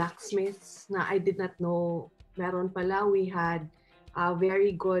had blacksmiths na I did not know meron pala. We had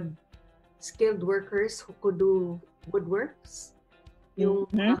very good skilled workers who could do woodworks, yung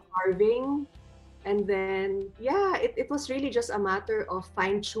carving, and then it was really just a matter of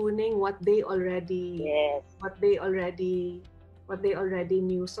fine-tuning what they already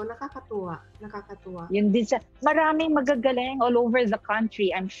knew. So nakakatuwa. Yung design, maraming magagaling all over the country,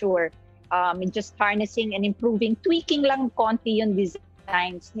 I'm sure. Just harnessing and improving, tweaking lang konti yung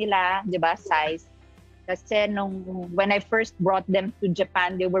designs nila, 'di ba? Size. Kasi when I first brought them to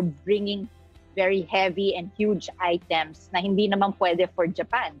Japan, they were bringing very heavy and huge items na hindi naman pwede for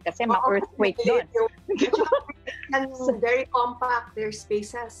Japan kasi ma-earthquake doon. Very compact their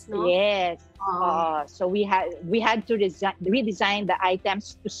spaces, no? Yes. So we had to redesign the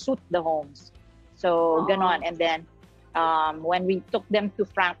items to suit the homes. So ganon. And then when we took them to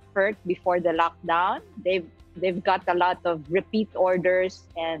Frankfurt before the lockdown, they've got a lot of repeat orders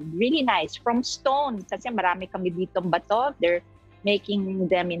and really nice from stone kasi marami kami ditong bato. They're making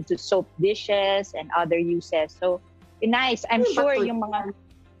them into soap dishes and other uses. So nice. I'm sure yung mga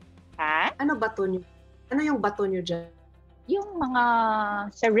Ano bato nyo? Ano yung bato nyo dyan? Yung mga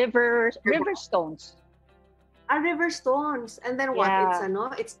sa river stones. River stones. And then what?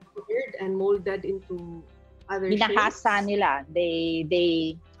 It's colored and molded into other Binahasa shapes? Nila.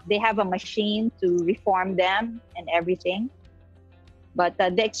 They have a machine to reform them and everything. But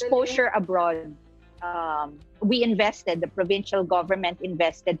the exposure abroad, the provincial government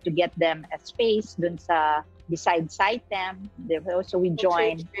invested to get them a space dun sa beside Saitem. So we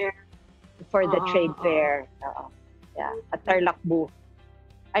joined for the trade fair. At Tarlac booth.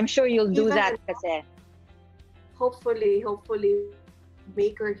 I'm sure you'll do that kasi. Hopefully,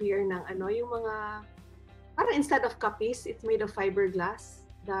 maker here ng yung mga, parang instead of kapis, it's made of fiberglass.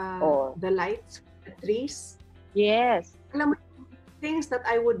 The lights, the trees. Yes. Alam mo, things that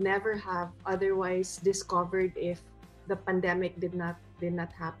I would never have otherwise discovered if the pandemic did not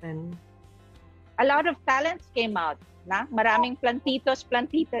happen. A lot of talents came out, na? Maraming plantita.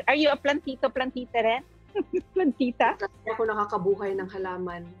 Are you a plantita rin? Plantita? Kasi ako nakakabuhay ng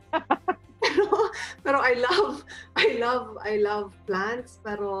halaman. pero I love plants,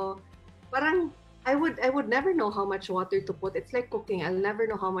 pero parang I would never know how much water to put. It's like cooking. I'll never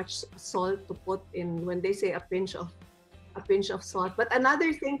know how much salt to put in when they say a pinch of salt. But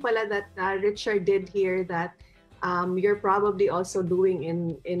another thing pala that Richard did here that you're probably also doing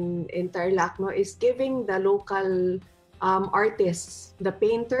in Tarlac, no, is giving the local artists, the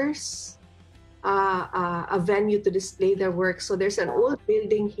painters, a venue to display their work. So there's an old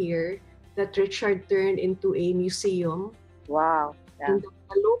building here that Richard turned into a museum. Wow. Yeah. And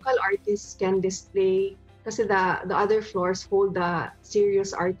the local artists can display kasi the other floors hold the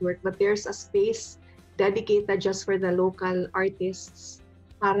serious artwork, but there's a space dedicated just for the local artists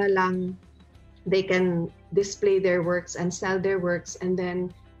para lang they can display their works and sell their works. And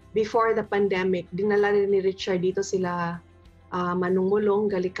then before the pandemic, dinala ni Richard dito sila Manung Mulong,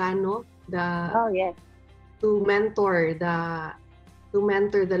 Galicano, to mentor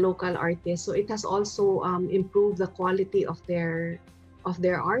the local artists. So it has also improved the quality of their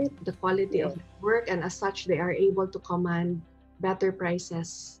art, the quality of their work, and as such they are able to command better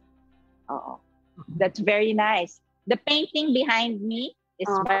prices. That's very nice. The painting behind me is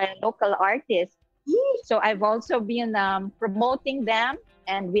by a local artist. So I've also been promoting them,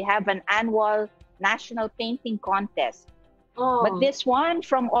 and we have an annual national painting contest. But this one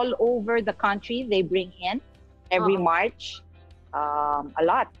from all over the country, they bring in every March a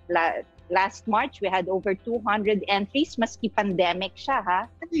lot. Last March, we had over 200 entries, maski pandemic siya,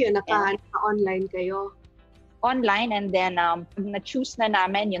 ha? Ano yun, naka-online kayo? online, and then pag na-choose na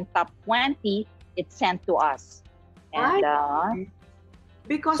namin yung top 20, it's sent to us. And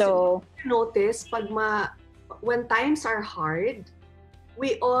because so, if you notice, when times are hard,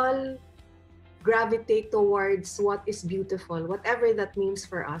 we all gravitate towards what is beautiful, whatever that means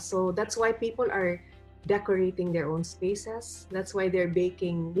for us. So that's why people are decorating their own spaces. That's why they're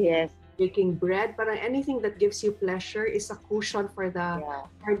baking bread. Parang anything that gives you pleasure is a cushion for the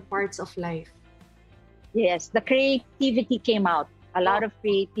hard parts of life. Yes, the creativity came out. A lot of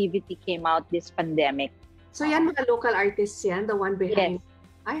creativity came out this pandemic. So yan, mga local artists yan, the one behind. Yes.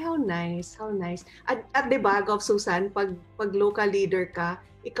 Ay, how nice, how nice. At diba, Gov Susan, pag local leader ka,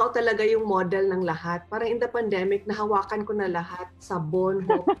 ikaw talaga yung model ng lahat. Parang in the pandemic, nahawakan ko na lahat. Sabon,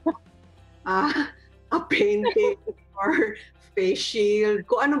 a painting, or face shield.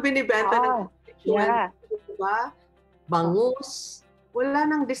 Kung anong binibenta ng diba? Bangus. Wala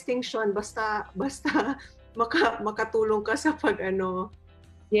nang distinction. Basta makatulong ka sa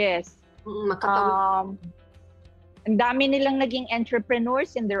Yes. Makatulong. Ang dami nilang naging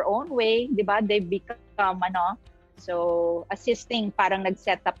entrepreneurs in their own way, di ba? They become, so assisting, parang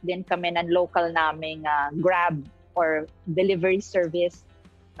nag-set up din kami ng local naming Grab or delivery service.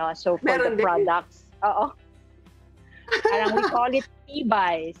 No? So for the products, parang we call it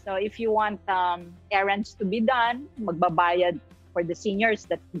e-buy. So if you want errands to be done, magbabayad for the seniors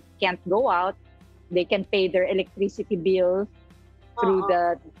that can't go out, they can pay their electricity bill through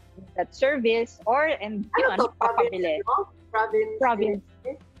that service, or papabili. Province.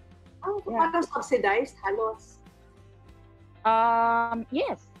 Parang subsidized, halos.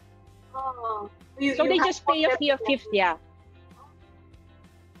 Yes. So they just pay a fee of 50.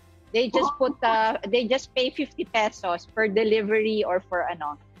 They just pay 50 pesos per delivery or for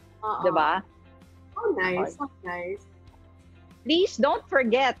diba? Oh, nice. Oh, nice. Please don't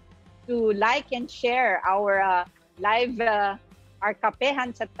forget to like and share our live our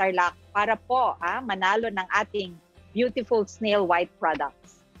Kapehan sa Tarlac para po manalo ng ating beautiful snail white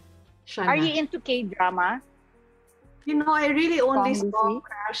products. Are you into K-drama? I really only saw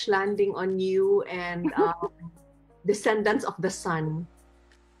Crash Landing on You and Descendants of the Sun.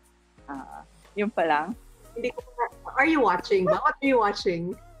 Yun pa lang. Are you watching? What are you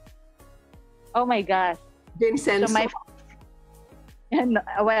watching? Oh my gosh. Vincent. So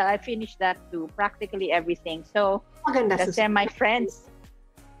I finished that too. Practically everything. So, kasi my friends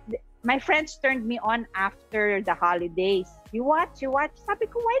turned me on after the holidays. You watch. Sabi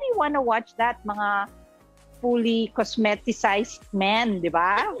ko, why do you want to watch that? Mga fully cosmeticized men, di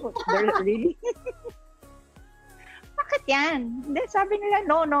ba? They're really... Bakit yan? Then sabi nila,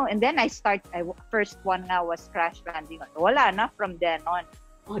 no. And then first one nga was Crash Landing. Wala na from then on.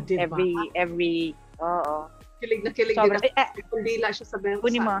 Oh, diba? Every, Kilig na kilig. Kundila siya sa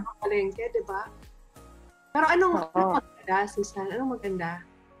palengke, di ba? Pero anong maganda, Susan? Anong maganda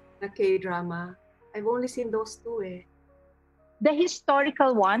na K-drama? I've only seen those two eh. The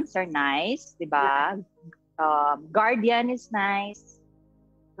historical ones are nice, di ba? Guardian is nice.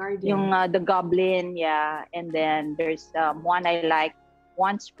 Yung The Goblin, yeah. And then there's one I like,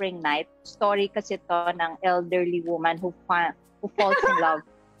 One Spring Night. Story kasi to ng elderly woman who falls in love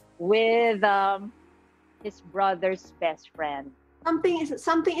with his brother's best friend.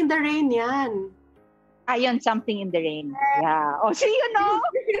 Something in the Rain yan. Ayun, Something in the Rain. Yeah. Oh, see, you know?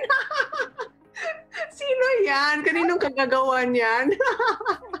 Sino yan? Kaninong kagagawan yan?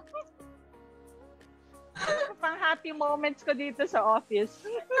 Pang happy moments ko dito sa office.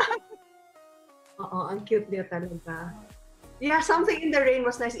 Oo, ang cute niya talaga. Yeah, Something in the Rain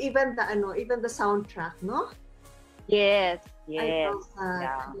was nice. Even the soundtrack, no? Yes. I Yeah.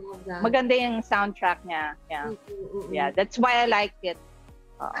 love that. Maganda yung soundtrack niya. Yeah. Yeah, that's why I liked it.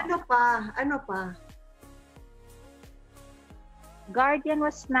 Ano pa? Guardian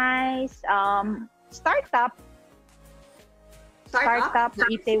was nice. Startup,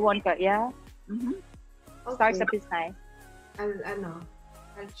 Itaewon ka. Yeah. Mm-hmm. Okay. Startup is nice.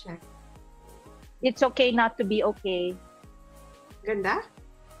 I'll check. It's okay not to be okay. Ganda?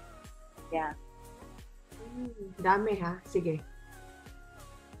 Yeah. Dami ha. Sige.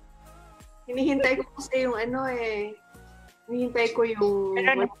 Hinihintay ko kasi yung hinihintay ko yung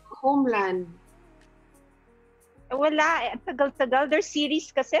Homeland. Wala. Tagal-tagal. There's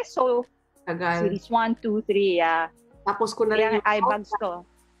series kasi. So, tagal. Series 1, 2, 3. Yeah. Tapos ko na rin yung eyebags ko.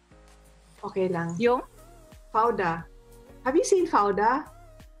 Okay lang. Yung? Fauda. Have you seen Fauda?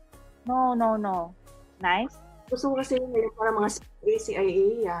 No. Nice. Gusto ko kasi yung para mga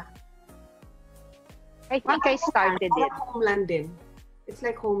CIA, yeah. I think I started it. Homeland din. It's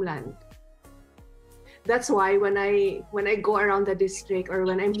like Homeland. That's why when I go around the district or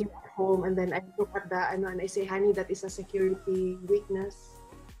when I'm here at home, and then I look at the and I say, honey, that is a security weakness.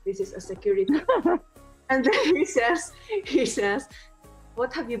 This is a security. And then he says,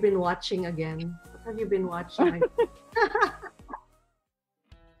 what have you been watching again? What have you been watching?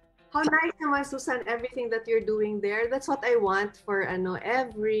 How nice naman, Susan, everything that you're doing there. That's what I want for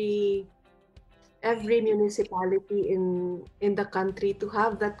every municipality in the country to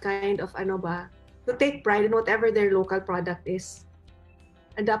have that kind of to take pride in whatever their local product is.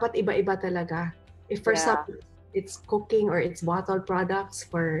 And dapat iba-iba talaga. If for some it's cooking or it's bottled products,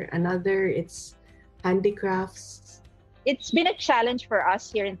 for another it's handicrafts. It's been a challenge for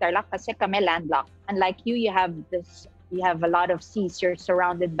us here in Tarlac kasi kami landlocked. Unlike you have a lot of seas. You're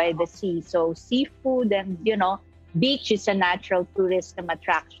surrounded by the sea. So seafood and, beach is a natural tourism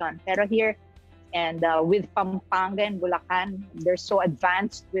attraction. Pero here, and with Pampanga and Bulacan, they're so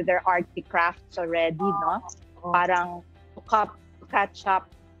advanced with their arty crafts already, no? Parang to catch up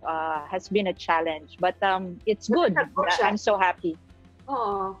has been a challenge. But it's good. I'm so happy.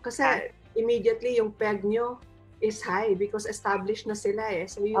 Oo, kasi immediately yung peg nyo is high because established na sila eh.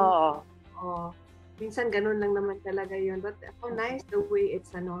 So yung, minsan ganun lang naman talaga yun. But how nice the way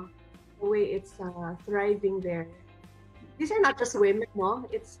it's thriving there. These are not just women, no?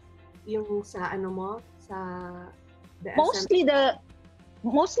 It's yung sa sa the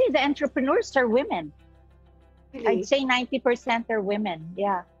mostly the entrepreneurs are women. Really? I'd say 90% are women.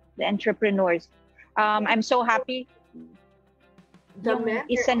 Yeah, the entrepreneurs. I'm so happy.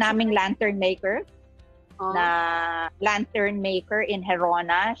 Isa naming lantern maker. Na lantern maker in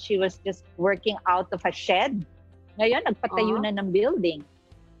Herona. She was just working out of a shed. Ngayon, nagpatayo na ng building.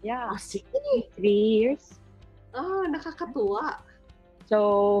 Yeah. 3 years. Nakakatuwa.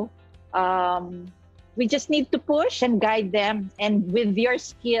 So, we just need to push and guide them. And with your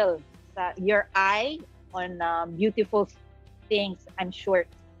skill, your eye on beautiful things, I'm sure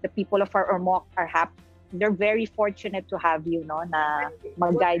the people of our Ormoc are happy. They're very fortunate to have you, no, na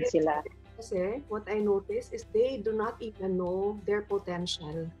mag-guide sila. Kasi what I notice is they do not even know their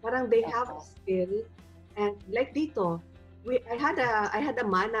potential. Parang they have a skill, and like dito, I had a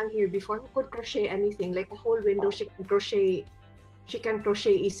manang here before who could crochet anything, like a whole window. She can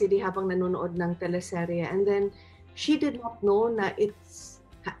crochet easily habang nanonood ng teleserye, and then she did not know na it's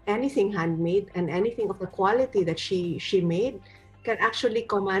anything handmade and anything of the quality that she made can actually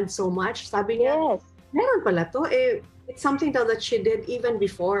command so much. Sabi niya, meron pala to eh. It's something that she did even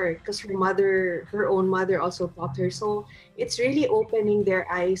before because her own mother also taught her. So it's really opening their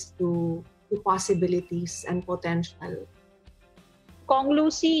eyes to possibilities and potential. Kong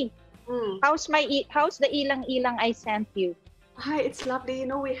Lucy, how's the ilang-ilang I sent you? Hi, it's lovely. You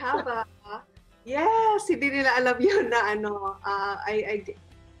know, we have yes, hindi nila alam yun na I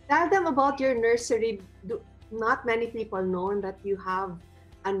tell them about your nursery. Not many people know that you have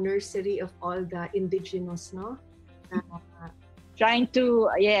a nursery of all the indigenous, no? We're trying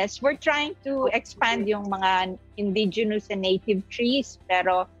to expand yung mga indigenous and native trees,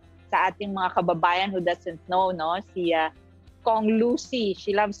 pero sa ating mga kababayan who doesn't know, no, si Kong Lucy,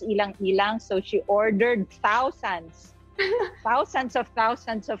 she loves ilang-ilang, so she ordered thousands of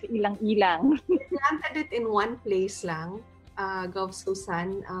ilang-ilang. We planted it in one place lang, Gov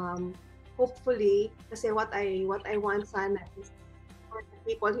Susan. Hopefully, kasi what I want sana is for the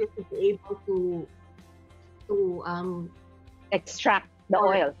people here to be able to extract the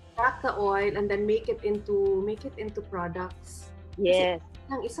oil. Extract the oil and then make it into products. Yes.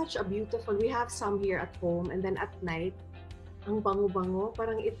 It's such a beautiful. We have some here at home, and then at night, ang bango-bango.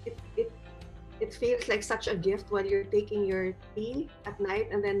 Parang it feels like such a gift while you're taking your tea at night,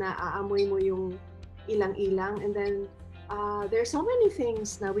 and then naaamoy mo yung ilang-ilang, and then there's so many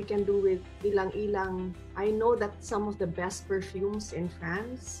things that we can do with ilang-ilang. I know that some of the best perfumes in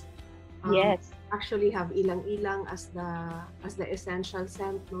France. Actually have ilang-ilang as the essential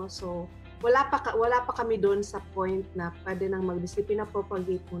scent, no? So wala pa kami doon sa point na pwede nang mag-discipline,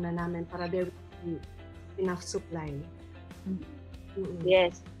 propagate muna namin para there will be enough supply.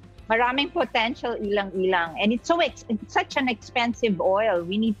 Yes, maraming potential ilang-ilang, and it's such an expensive oil.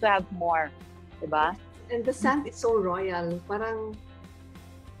 We need to have more, diba? And the scent is so royal, parang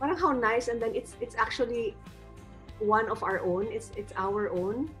how nice, and then it's actually one of our own. It's our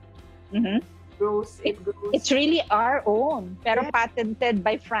own. It grows. It's really our own, pero patented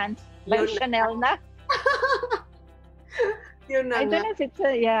by France, by Chanel na. Yun na. I don't know if it's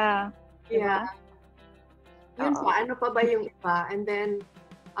yeah. Yun pa, ano pa ba yung iba? And then,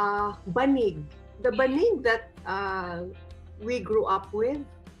 banig. The banig that we grew up with,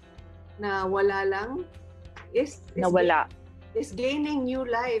 na wala lang, is gaining new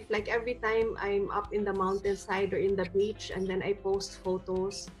life. Like every time I'm up in the mountainside or in the beach, and then I post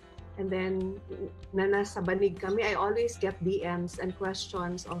photos, and then na nasa banig kami, I always get DMs and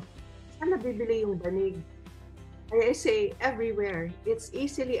questions of, saan nabibili yung banig? I say, everywhere. It's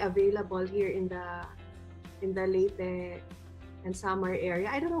easily available here in the Leyte and Samar area.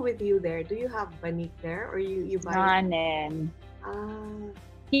 I don't know with you there. Do you have banig there or you buy? None. Ah.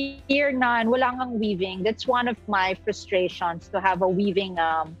 Here, none. Wala ngang weaving. That's one of my frustrations, to have a weaving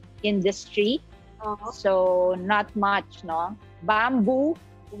industry. Uh-huh. So, not much, no? Bamboo,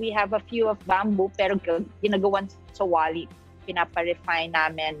 we have a few of bamboo, pero ginagawan sa wali. Pinapa-refine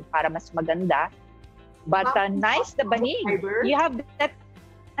namin para mas maganda. But nice, the banig. You have that,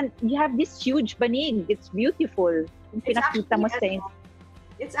 and you have this huge banig. It's beautiful. Pinakita mo sa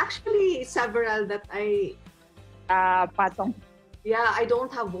It's actually several that patong. Yeah, I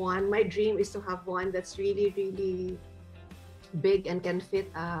don't have one. My dream is to have one that's really, really big and can fit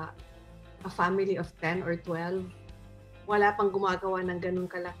a family of 10 or 12. Wala pang gumagawa ng ganun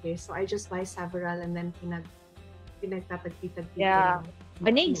kalaki. So I just buy several and then pinagtatagpitag. Yeah.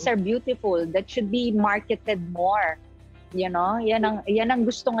 Banigs are beautiful. That should be marketed more. You know, yan ang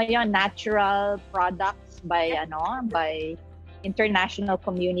gusto ngayon, natural products by international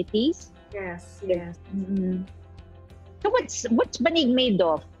communities. Yes. Mm-hmm. So what's banig made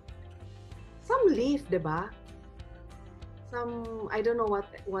of? Some leaf, diba? Some, I don't know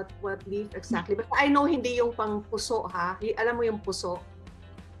what leaf exactly, but I know hindi yung pang puso, ha? Alam mo yung puso?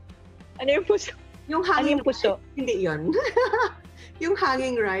 Ano yung puso? Yung hanging ano yung puso? Rice, hindi yun. Yung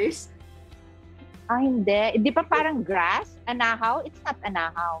hanging rice. Hindi. Di ba parang grass? Anahaw? It's not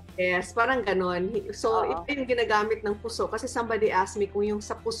anahaw. Yes, parang ganon. So, ito yung ginagamit ng puso. Kasi somebody asked me kung yung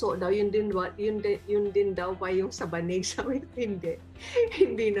sa puso daw, yun din daw ba yung sa banig. Sabi, hindi.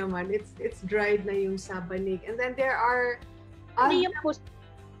 Hindi naman. It's dried na yung sa banig. And then there are... Ano yung puso?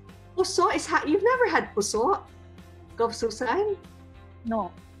 Puso is... You've never had puso? Gov Susan?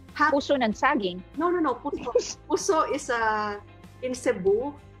 No. Puso ng saging? No. Puso. Puso is in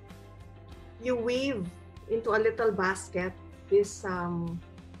Cebu. You weave into a little basket this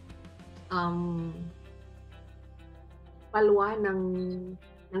palwa ng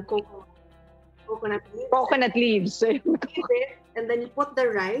coconut leaves. Coconut leaves. And then you put the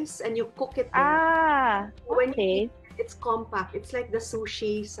rice and you cook it there. So when you eat, it's compact. It's like the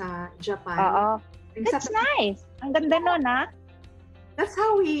sushi sa Japan. That's nice. Ang ganda nun, ha? That's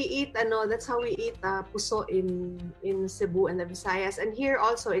how we eat puso in Cebu and the Visayas, and here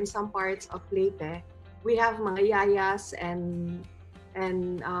also in some parts of Leyte we have mga yayas and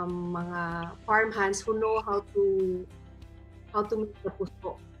mga farmhands who know how to make the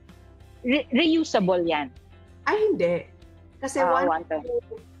puso. Reusable yan? Ay, hindi. Kasi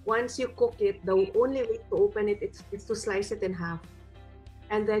once you cook it, the only way to open it is to slice it in half,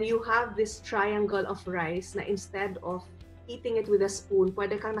 and then you have this triangle of rice na instead of eating it with a spoon,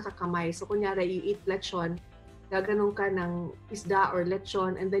 pwede kang nakakamay. So, kunyari, you eat lechon, gaganon ka ng isda or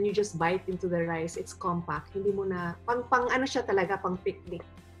lechon, and then you just bite into the rice. It's compact. Hindi mo na, pang ano siya talaga, pang picnic.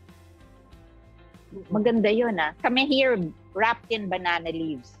 Maganda yun, ha? Kami here, wrapped in banana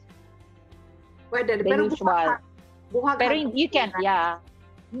leaves. Pwede. Pero buhag. Pero you can,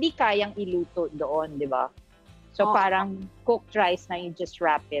 hindi kayang iluto doon, di ba? So, parang cooked rice na you just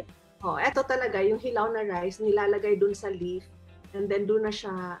wrap it. Eto talaga, yung hilaw na rice, nilalagay dun sa leaf, and then dun na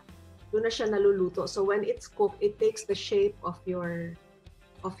siya naluluto. So when it's cooked, it takes the shape of your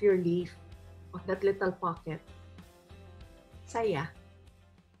leaf, of that little pocket. Saya.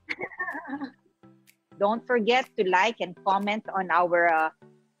 Don't forget to like and comment on our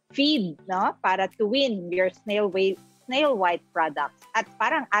feed, no? Para to win your snail white products. At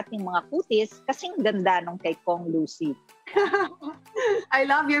parang ating mga kutis, kasing ganda nung kay Kong Lucy. I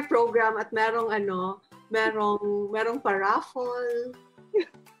love your program at merong paraffle.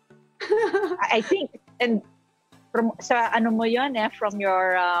 I think, and from sa ano mo yon from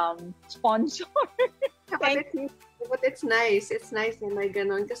your sponsor. Thank you. But it's nice. It's nice na may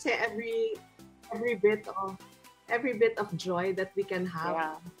ganon kasi every bit of joy that we can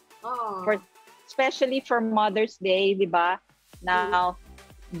have. Yeah. Especially for Mother's Day, di ba? Now,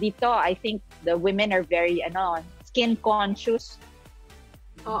 dito, I think the women are very skin conscious.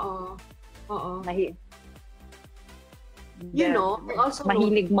 Oo. Also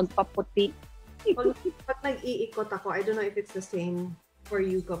mahilig magpaputi. Pag nag-iikot ako, I don't know if it's the same for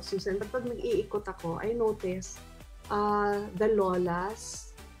you, Gov Susan, but pag nag-iikot ako, I notice the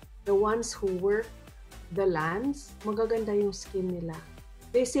lolas, the ones who work the lands, magaganda yung skin nila.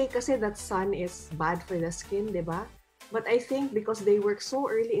 They say kasi that sun is bad for the skin, di ba? But I think because they work so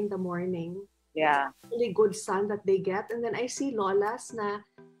early in the morning, really good sun that they get. And then I see lolas na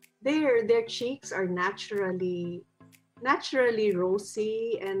their cheeks are naturally naturally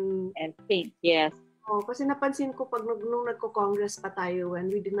rosy and pink, yes. oh, kasi napansin ko pag nung nagko-congress pa tayo when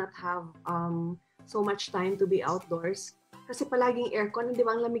we did not have so much time to be outdoors. Kasi palaging aircon, di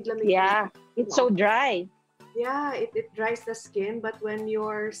ba? Ang lamig-lamig. Yeah, it's so dry. Yeah, it dries the skin, but when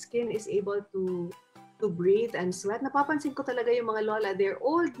your skin is able to breathe and sweat, napapansin ko talaga yung mga lola, they're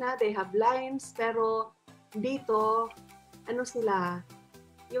old na, they have lines, pero dito, ano sila,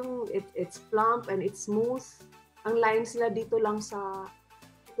 yung it's plump and it's smooth. Ang lines nila dito lang sa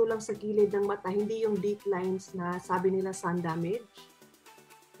gilid ng mata, hindi yung deep lines na sabi nila sun damage.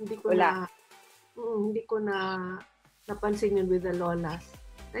 Hindi ko na napansin yun with the lolas.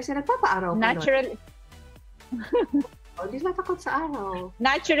 Kasi nagpapaaraw pa natural. Oh, di na takot sa araw.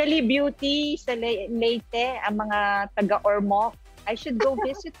 Naturally beauty sa Leyte, ang mga taga-Ormoc. I should go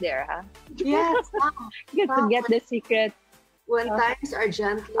visit there, ha? Yes. Get the secret. When times are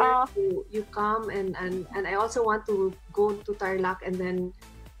gentler, you come and I also want to go to Tarlac and then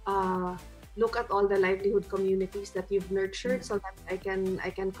look at all the livelihood communities that you've nurtured so that I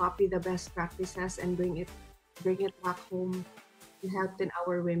can copy the best practices and bring it back home and help in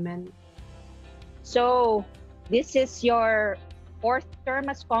our women. So, this is your 4th term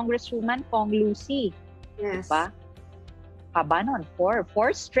as Congresswoman, Kong Lucy. Yes. Diba? Haba nun,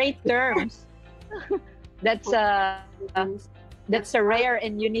 4 straight terms. That's a rare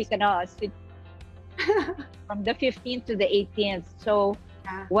and unique from the 15th to the 18th. So,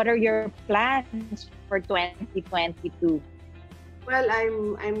 what are your plans for 2022? Well,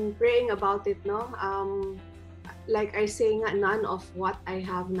 I'm praying about it, no? Like I say nga, none of what I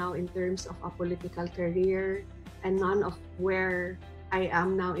have now in terms of a political career and none of where I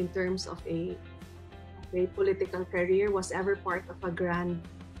am now in terms of a political career was ever part of a grand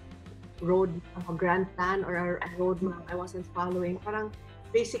plan or a roadmap I wasn't following. Parang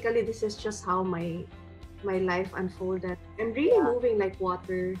basically this is just how my life unfolded. I'm really moving like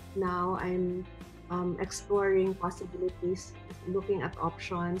water now. I'm exploring possibilities, looking at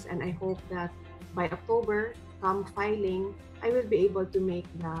options, and I hope that by October, come filing, I will be able to make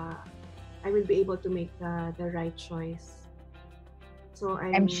the right choice. So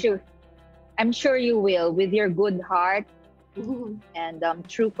I'm sure you will, with your good heart and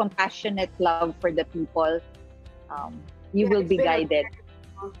true compassionate love for the people. You will be guided.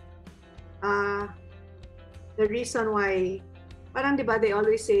 The reason why, parang di ba they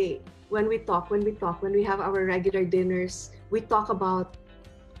always say when we have our regular dinners, we talk about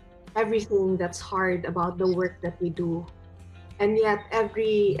everything that's hard about the work that we do. And yet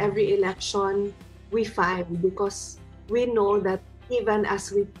every election we fight because we know that even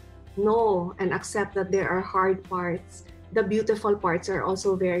as we know and accept that there are hard parts, the beautiful parts are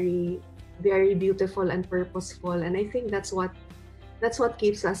also very, very beautiful and purposeful. And I think that's what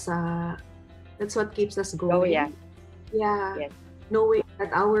keeps us going. Oh yeah. Yeah. Yes. Knowing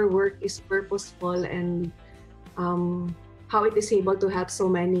that our work is purposeful and how it is able to help so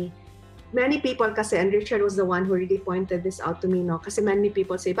many people kasi, and Richard was the one who really pointed this out to me, no? Kasi many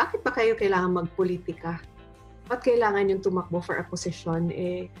people say, bakit pa kayo kailangan magpolitika? Ba't kailangan yung tumakbo for a position?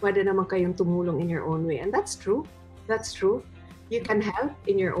 Pwede naman kayong tumulong in your own way. And that's true. That's true. You can help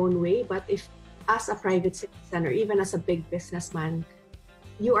in your own way, but if as a private citizen or even as a big businessman,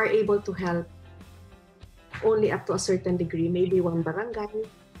 you are able to help only up to a certain degree, maybe one barangay,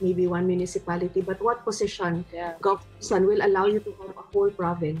 maybe one municipality, but what position government will allow you to help a whole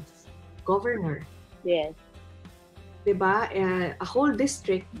province? Governor. Yes. Diba? A whole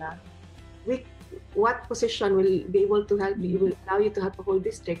district na. What position will be able to help you, will allow you to help a whole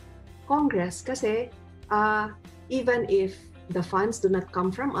district? Congress. Kasi even if the funds do not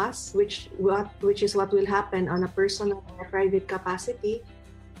come from us, which is what will happen on a personal or private capacity,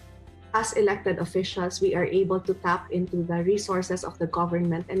 as elected officials, we are able to tap into the resources of the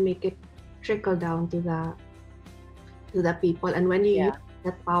government and make it trickle down to the people. And when you use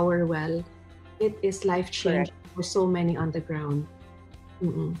that power well, it is life-changing for so many on the ground.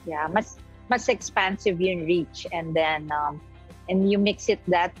 Mm-mm. Yeah, mas expansive yung reach, and then and you mix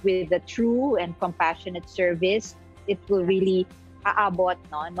that with the true and compassionate service, it will really aabot,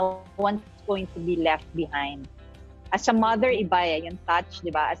 no? No one's going to be left behind. As a mother, iba yung touch, di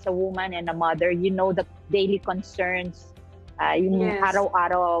ba? As a woman and a mother, you know the daily concerns, yung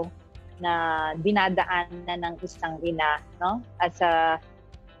araw-araw na dinadaanan ng isang ina, no?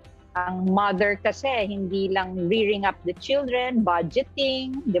 Ang mother kasi, hindi lang rearing up the children,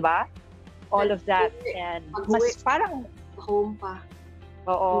 budgeting, di ba? All of that. And mas parang home pa.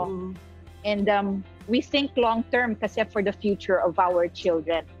 Oo. Mm-hmm. And we think long-term kasi for the future of our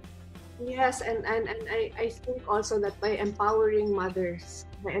children. Yes, and I think also that by empowering mothers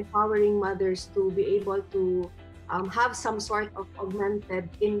to be able to have some sort of augmented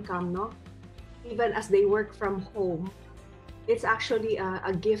income, no? Even as they work from home, it's actually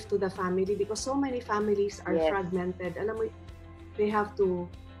a gift to the family because so many families are fragmented. Alam mo, they have to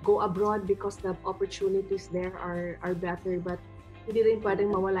go abroad because the opportunities there are better, but hindi rin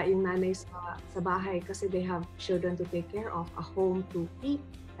pwedeng mawala yung nanay sa bahay kasi they have children to take care of, a home to keep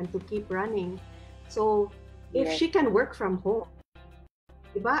and to keep running. So if she can work from home,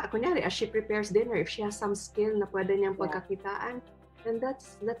 diba? Kunyari, as she prepares dinner, if she has some skill na pwede niyang pagkakitaan, then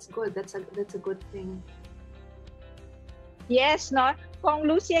that's good. That's a good thing. Yes, no? Kong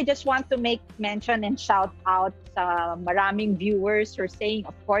Lucy, I just want to make mention and shout out sa maraming viewers who are saying,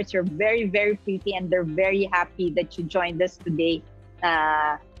 of course, you're very, very pretty and they're very happy that you joined us today.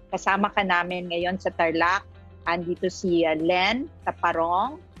 Kasama ka namin ngayon sa Tarlac. Andito si Len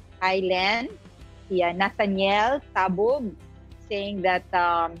Taparong. Hi, Len. Si Nathaniel Tabog saying that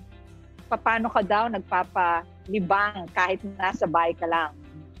paano ka daw nagpapalibang kahit nasa bahay ka lang.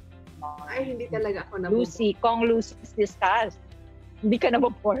 Ay, hindi talaga ako Lucy, Kong Lucy is discussed. Hindi ka na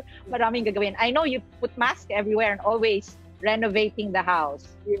before. Maraming gagawin. I know you put mask everywhere and always renovating the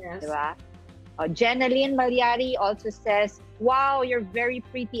house. Yes. Diba? Jenaline Malyari also says, wow, you're very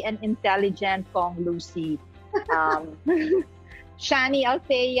pretty and intelligent, Kong Lucy. Shani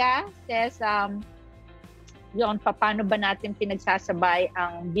Althea says, yun, paano ba natin pinagsasabay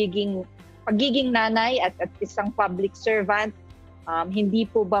ang pagiging nanay at isang public servant? Hindi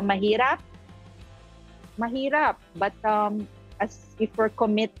po ba mahirap? Mahirap. But as if we're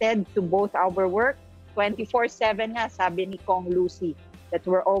committed to both our work, 24/7 nga, sabi ni Kong Lucy, that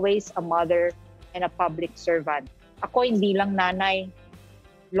we're always a mother and a public servant. Ako, hindi lang nanay,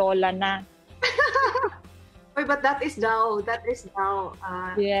 lola na. But that is now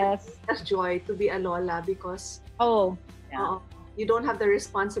yes, that's joy to be a lola because you don't have the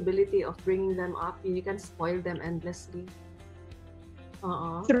responsibility of bringing them up. You can spoil them endlessly.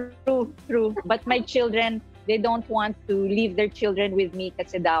 True. But my children, they don't want to leave their children with me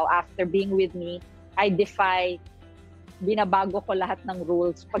kasi daw after being with me, I defy, binabago ko lahat ng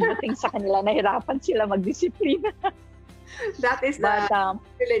rules. Pagdating sa kanila, nahirapan sila magdisiplina. That is the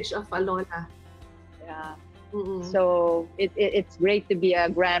privilege of a lola. Yeah. So it's great to be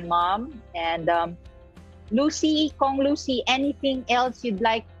a grandmom. And Lucy, Kong Lucy, anything else you'd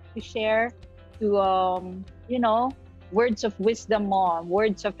like to share to words of wisdom mo,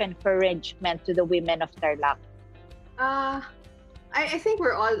 words of encouragement to the women of Tarlac? I think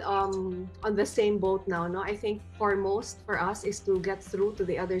we're all on the same boat now, no? I think foremost for us is to get through to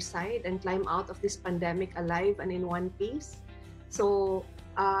the other side and climb out of this pandemic alive and in one piece. So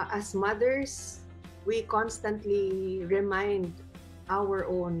as mothers, we constantly remind our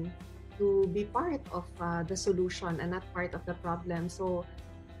own to be part of the solution and not part of the problem. So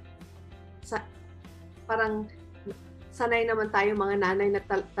parang sanay naman tayo mga nanay na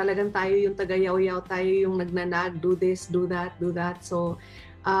talagang tayo yung tagayaw-yaw, tayo yung nagnanag, do this, do that. So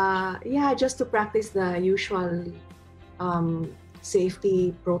just to practice the usual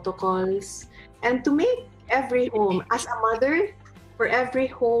safety protocols and to make every home, as a mother, for every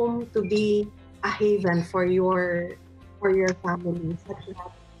home to be a haven for your family.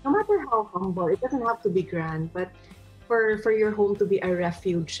 No matter how humble, it doesn't have to be grand, but for your home to be a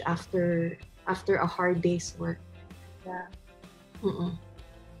refuge after a hard day's work. Yeah.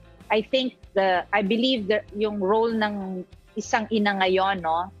 I believe that yung role ng isang ina ngayon,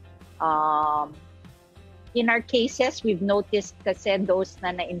 no? In our cases, we've noticed kasi those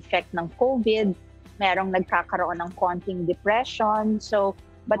na na-infect ng COVID, merong nagkakaroon ng konting depression. So,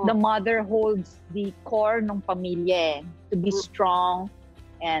 but the mother holds the core ng pamilya to be strong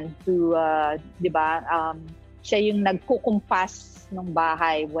and to, siya yung nagkukumpas ng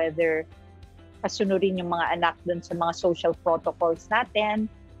bahay, whether kasunurin yung mga anak dun sa mga social protocols natin,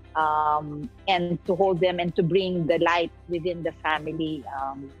 and to hold them and to bring the light within the family.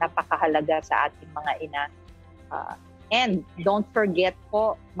 Napakahalaga sa ating mga ina. And don't forget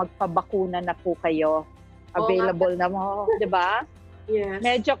po, magpabakuna na po kayo. Available na mo, di ba? Yes.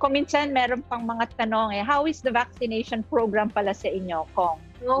 Medyo kuminsan meron pang mga tanong how is the vaccination program pala sa inyo, Kong?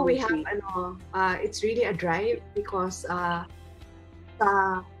 No, we have it's really a drive because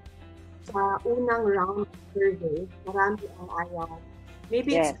sa unang round of survey, marami ang ayaw.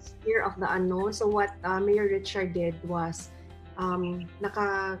 Maybe it's fear of the unknown. So what Mayor Richard did was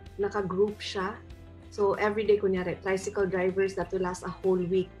naka-group siya. So every day, kunyari, tricycle drivers that will last a whole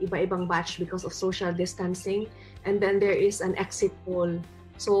week, iba-ibang batch because of social distancing. And then there is an exit poll.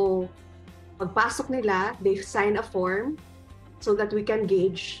 So pagpasok nila, they sign a form so that we can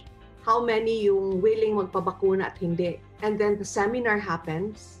gauge how many yung willing magpabakuna at hindi. And then the seminar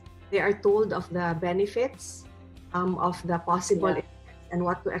happens. They are told of the benefits of the possible effects and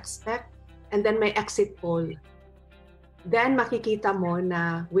what to expect. And then may exit poll. Then makikita mo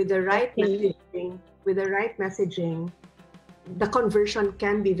na with the right messaging, the conversion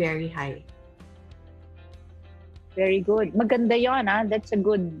can be very high. Very good. Maganda yon, ha? That's a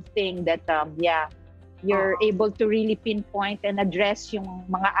good thing that, you're able to really pinpoint and address yung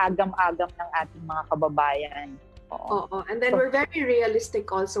mga agam-agam ng ating mga kababayan. And then we're very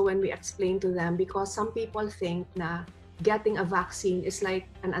realistic also when we explain to them, because some people think na getting a vaccine is like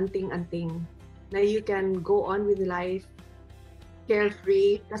an anting-anting, na you can go on with life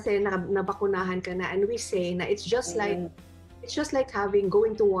carefree kasi nabakunahan ka na. And we say na it's just like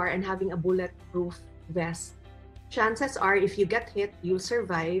going to war and having a bulletproof vest. Chances are, if you get hit, you'll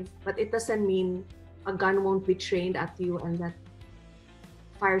survive, but it doesn't mean a gun won't be trained at you and that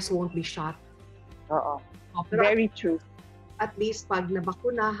fires won't be shot. Very true. At least pag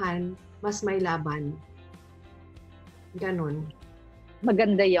nabakunahan, mas may laban. Ganon.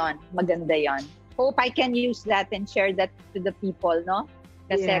 Maganda yon. Hope I can use that and share that to the people, no?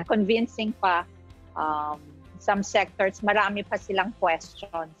 Kasi convincing pa, some sectors, marami pa silang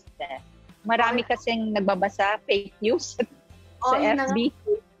questions. Marami kasing nagbabasa fake news sa FB.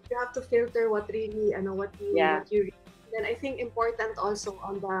 You have to filter what really, what you read. Then I think important also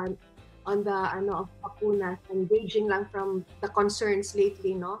on the bakuna, engaging lang from the concerns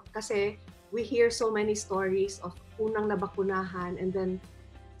lately, no? Kasi we hear so many stories of unang nabakunahan and then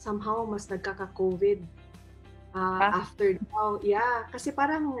somehow mas nagkaka-COVID after now. Yeah, kasi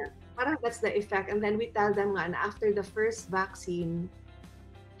parang that's the effect. And then we tell them nga na after the first vaccine,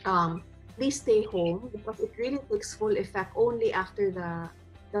 please stay home because it really takes full effect only after the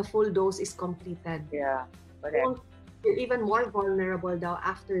full dose is completed. Yeah, correct. You're even more vulnerable daw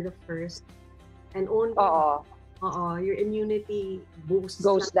after the first, and only your immunity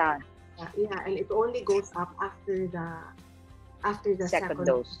goes down. Yeah, and it only goes up after the second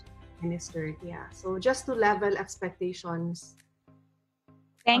dose administered. Yeah, so just to level expectations.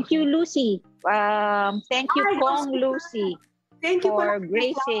 Thank you, Lucy. Thank you, Kong Lucy. Thank you for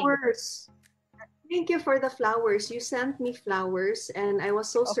gracing. Thank you for the flowers. You sent me flowers, and I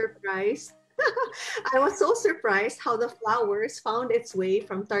was so surprised. I was so surprised how the flowers found its way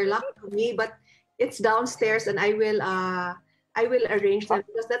from Tarlac to me, but it's downstairs, and I will arrange them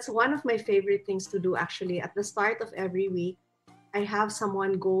because that's one of my favorite things to do. Actually, at the start of every week, I have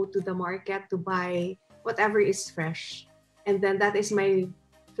someone go to the market to buy whatever is fresh, and then that is my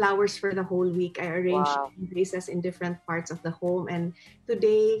flowers for the whole week. I arrange places in different parts of the home, and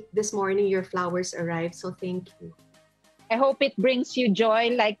this morning, your flowers arrived. So thank you. I hope it brings you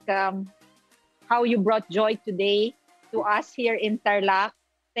joy, like how you brought joy today to us here in Tarlac.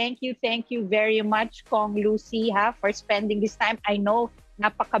 Thank you very much, Kong Lucy, for spending this time. I know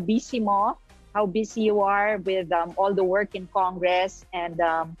napaka-busy mo, how busy you are with all the work in Congress and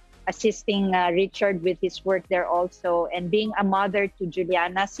assisting Richard with his work there also, and being a mother to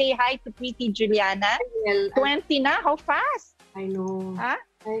Juliana. Say hi to pretty Juliana. 20 na, how fast? I know. Huh?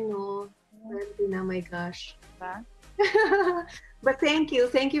 I know. 20 na, my gosh. Huh? But thank you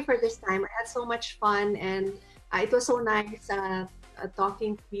for this time. I had so much fun, and it was so nice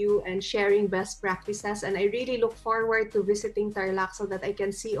talking to you and sharing best practices. And I really look forward to visiting Tarlac so that I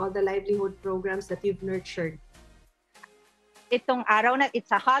can see all the livelihood programs that you've nurtured. Itong araw na, it's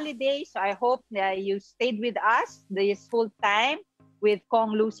a holiday, so I hope that you stayed with us this full time with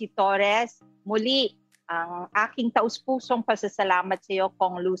Kong Lucy Torres. Muli, ang aking taus-pusong pasasalamat sa iyo,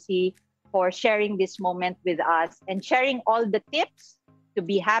 Kong Lucy, for sharing this moment with us and sharing all the tips to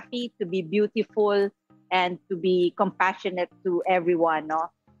be happy, to be beautiful, and to be compassionate to everyone. No?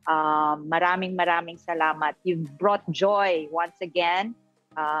 Maraming salamat. You've brought joy once again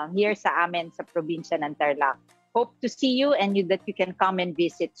here sa amin sa probinsya ng Tarlac. Hope to see you and that you can come and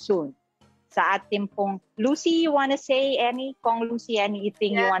visit soon. Sa ating pong Lucy, you want to say Kong Lucy,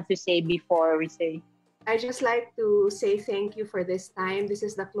 anything you want to say before we say? I just like to say thank you for this time. This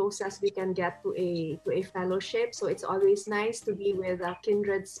is the closest we can get to a fellowship. So it's always nice to be with a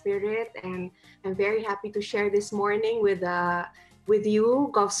kindred spirit, and I'm very happy to share this morning with you,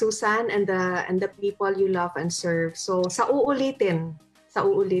 Gov Susan, and the people you love and serve. So sa uulitin. Sa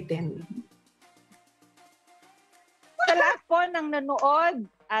lahat po ng nanood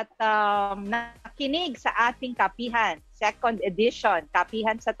at nakinig sa ating Kapehan, second edition,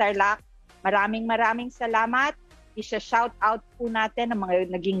 Kapehan sa Tarlac. Maraming salamat. Isa-shout out po natin ang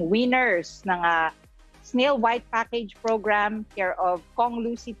mga naging winners ng Snail White Package Program care of Kong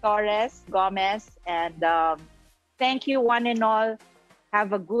Lucy Torres Gomez. And thank you one and all.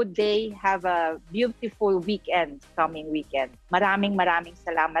 Have a good day. Have a beautiful weekend, coming weekend. Maraming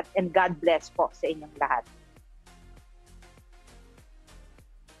salamat and God bless po sa inyong lahat.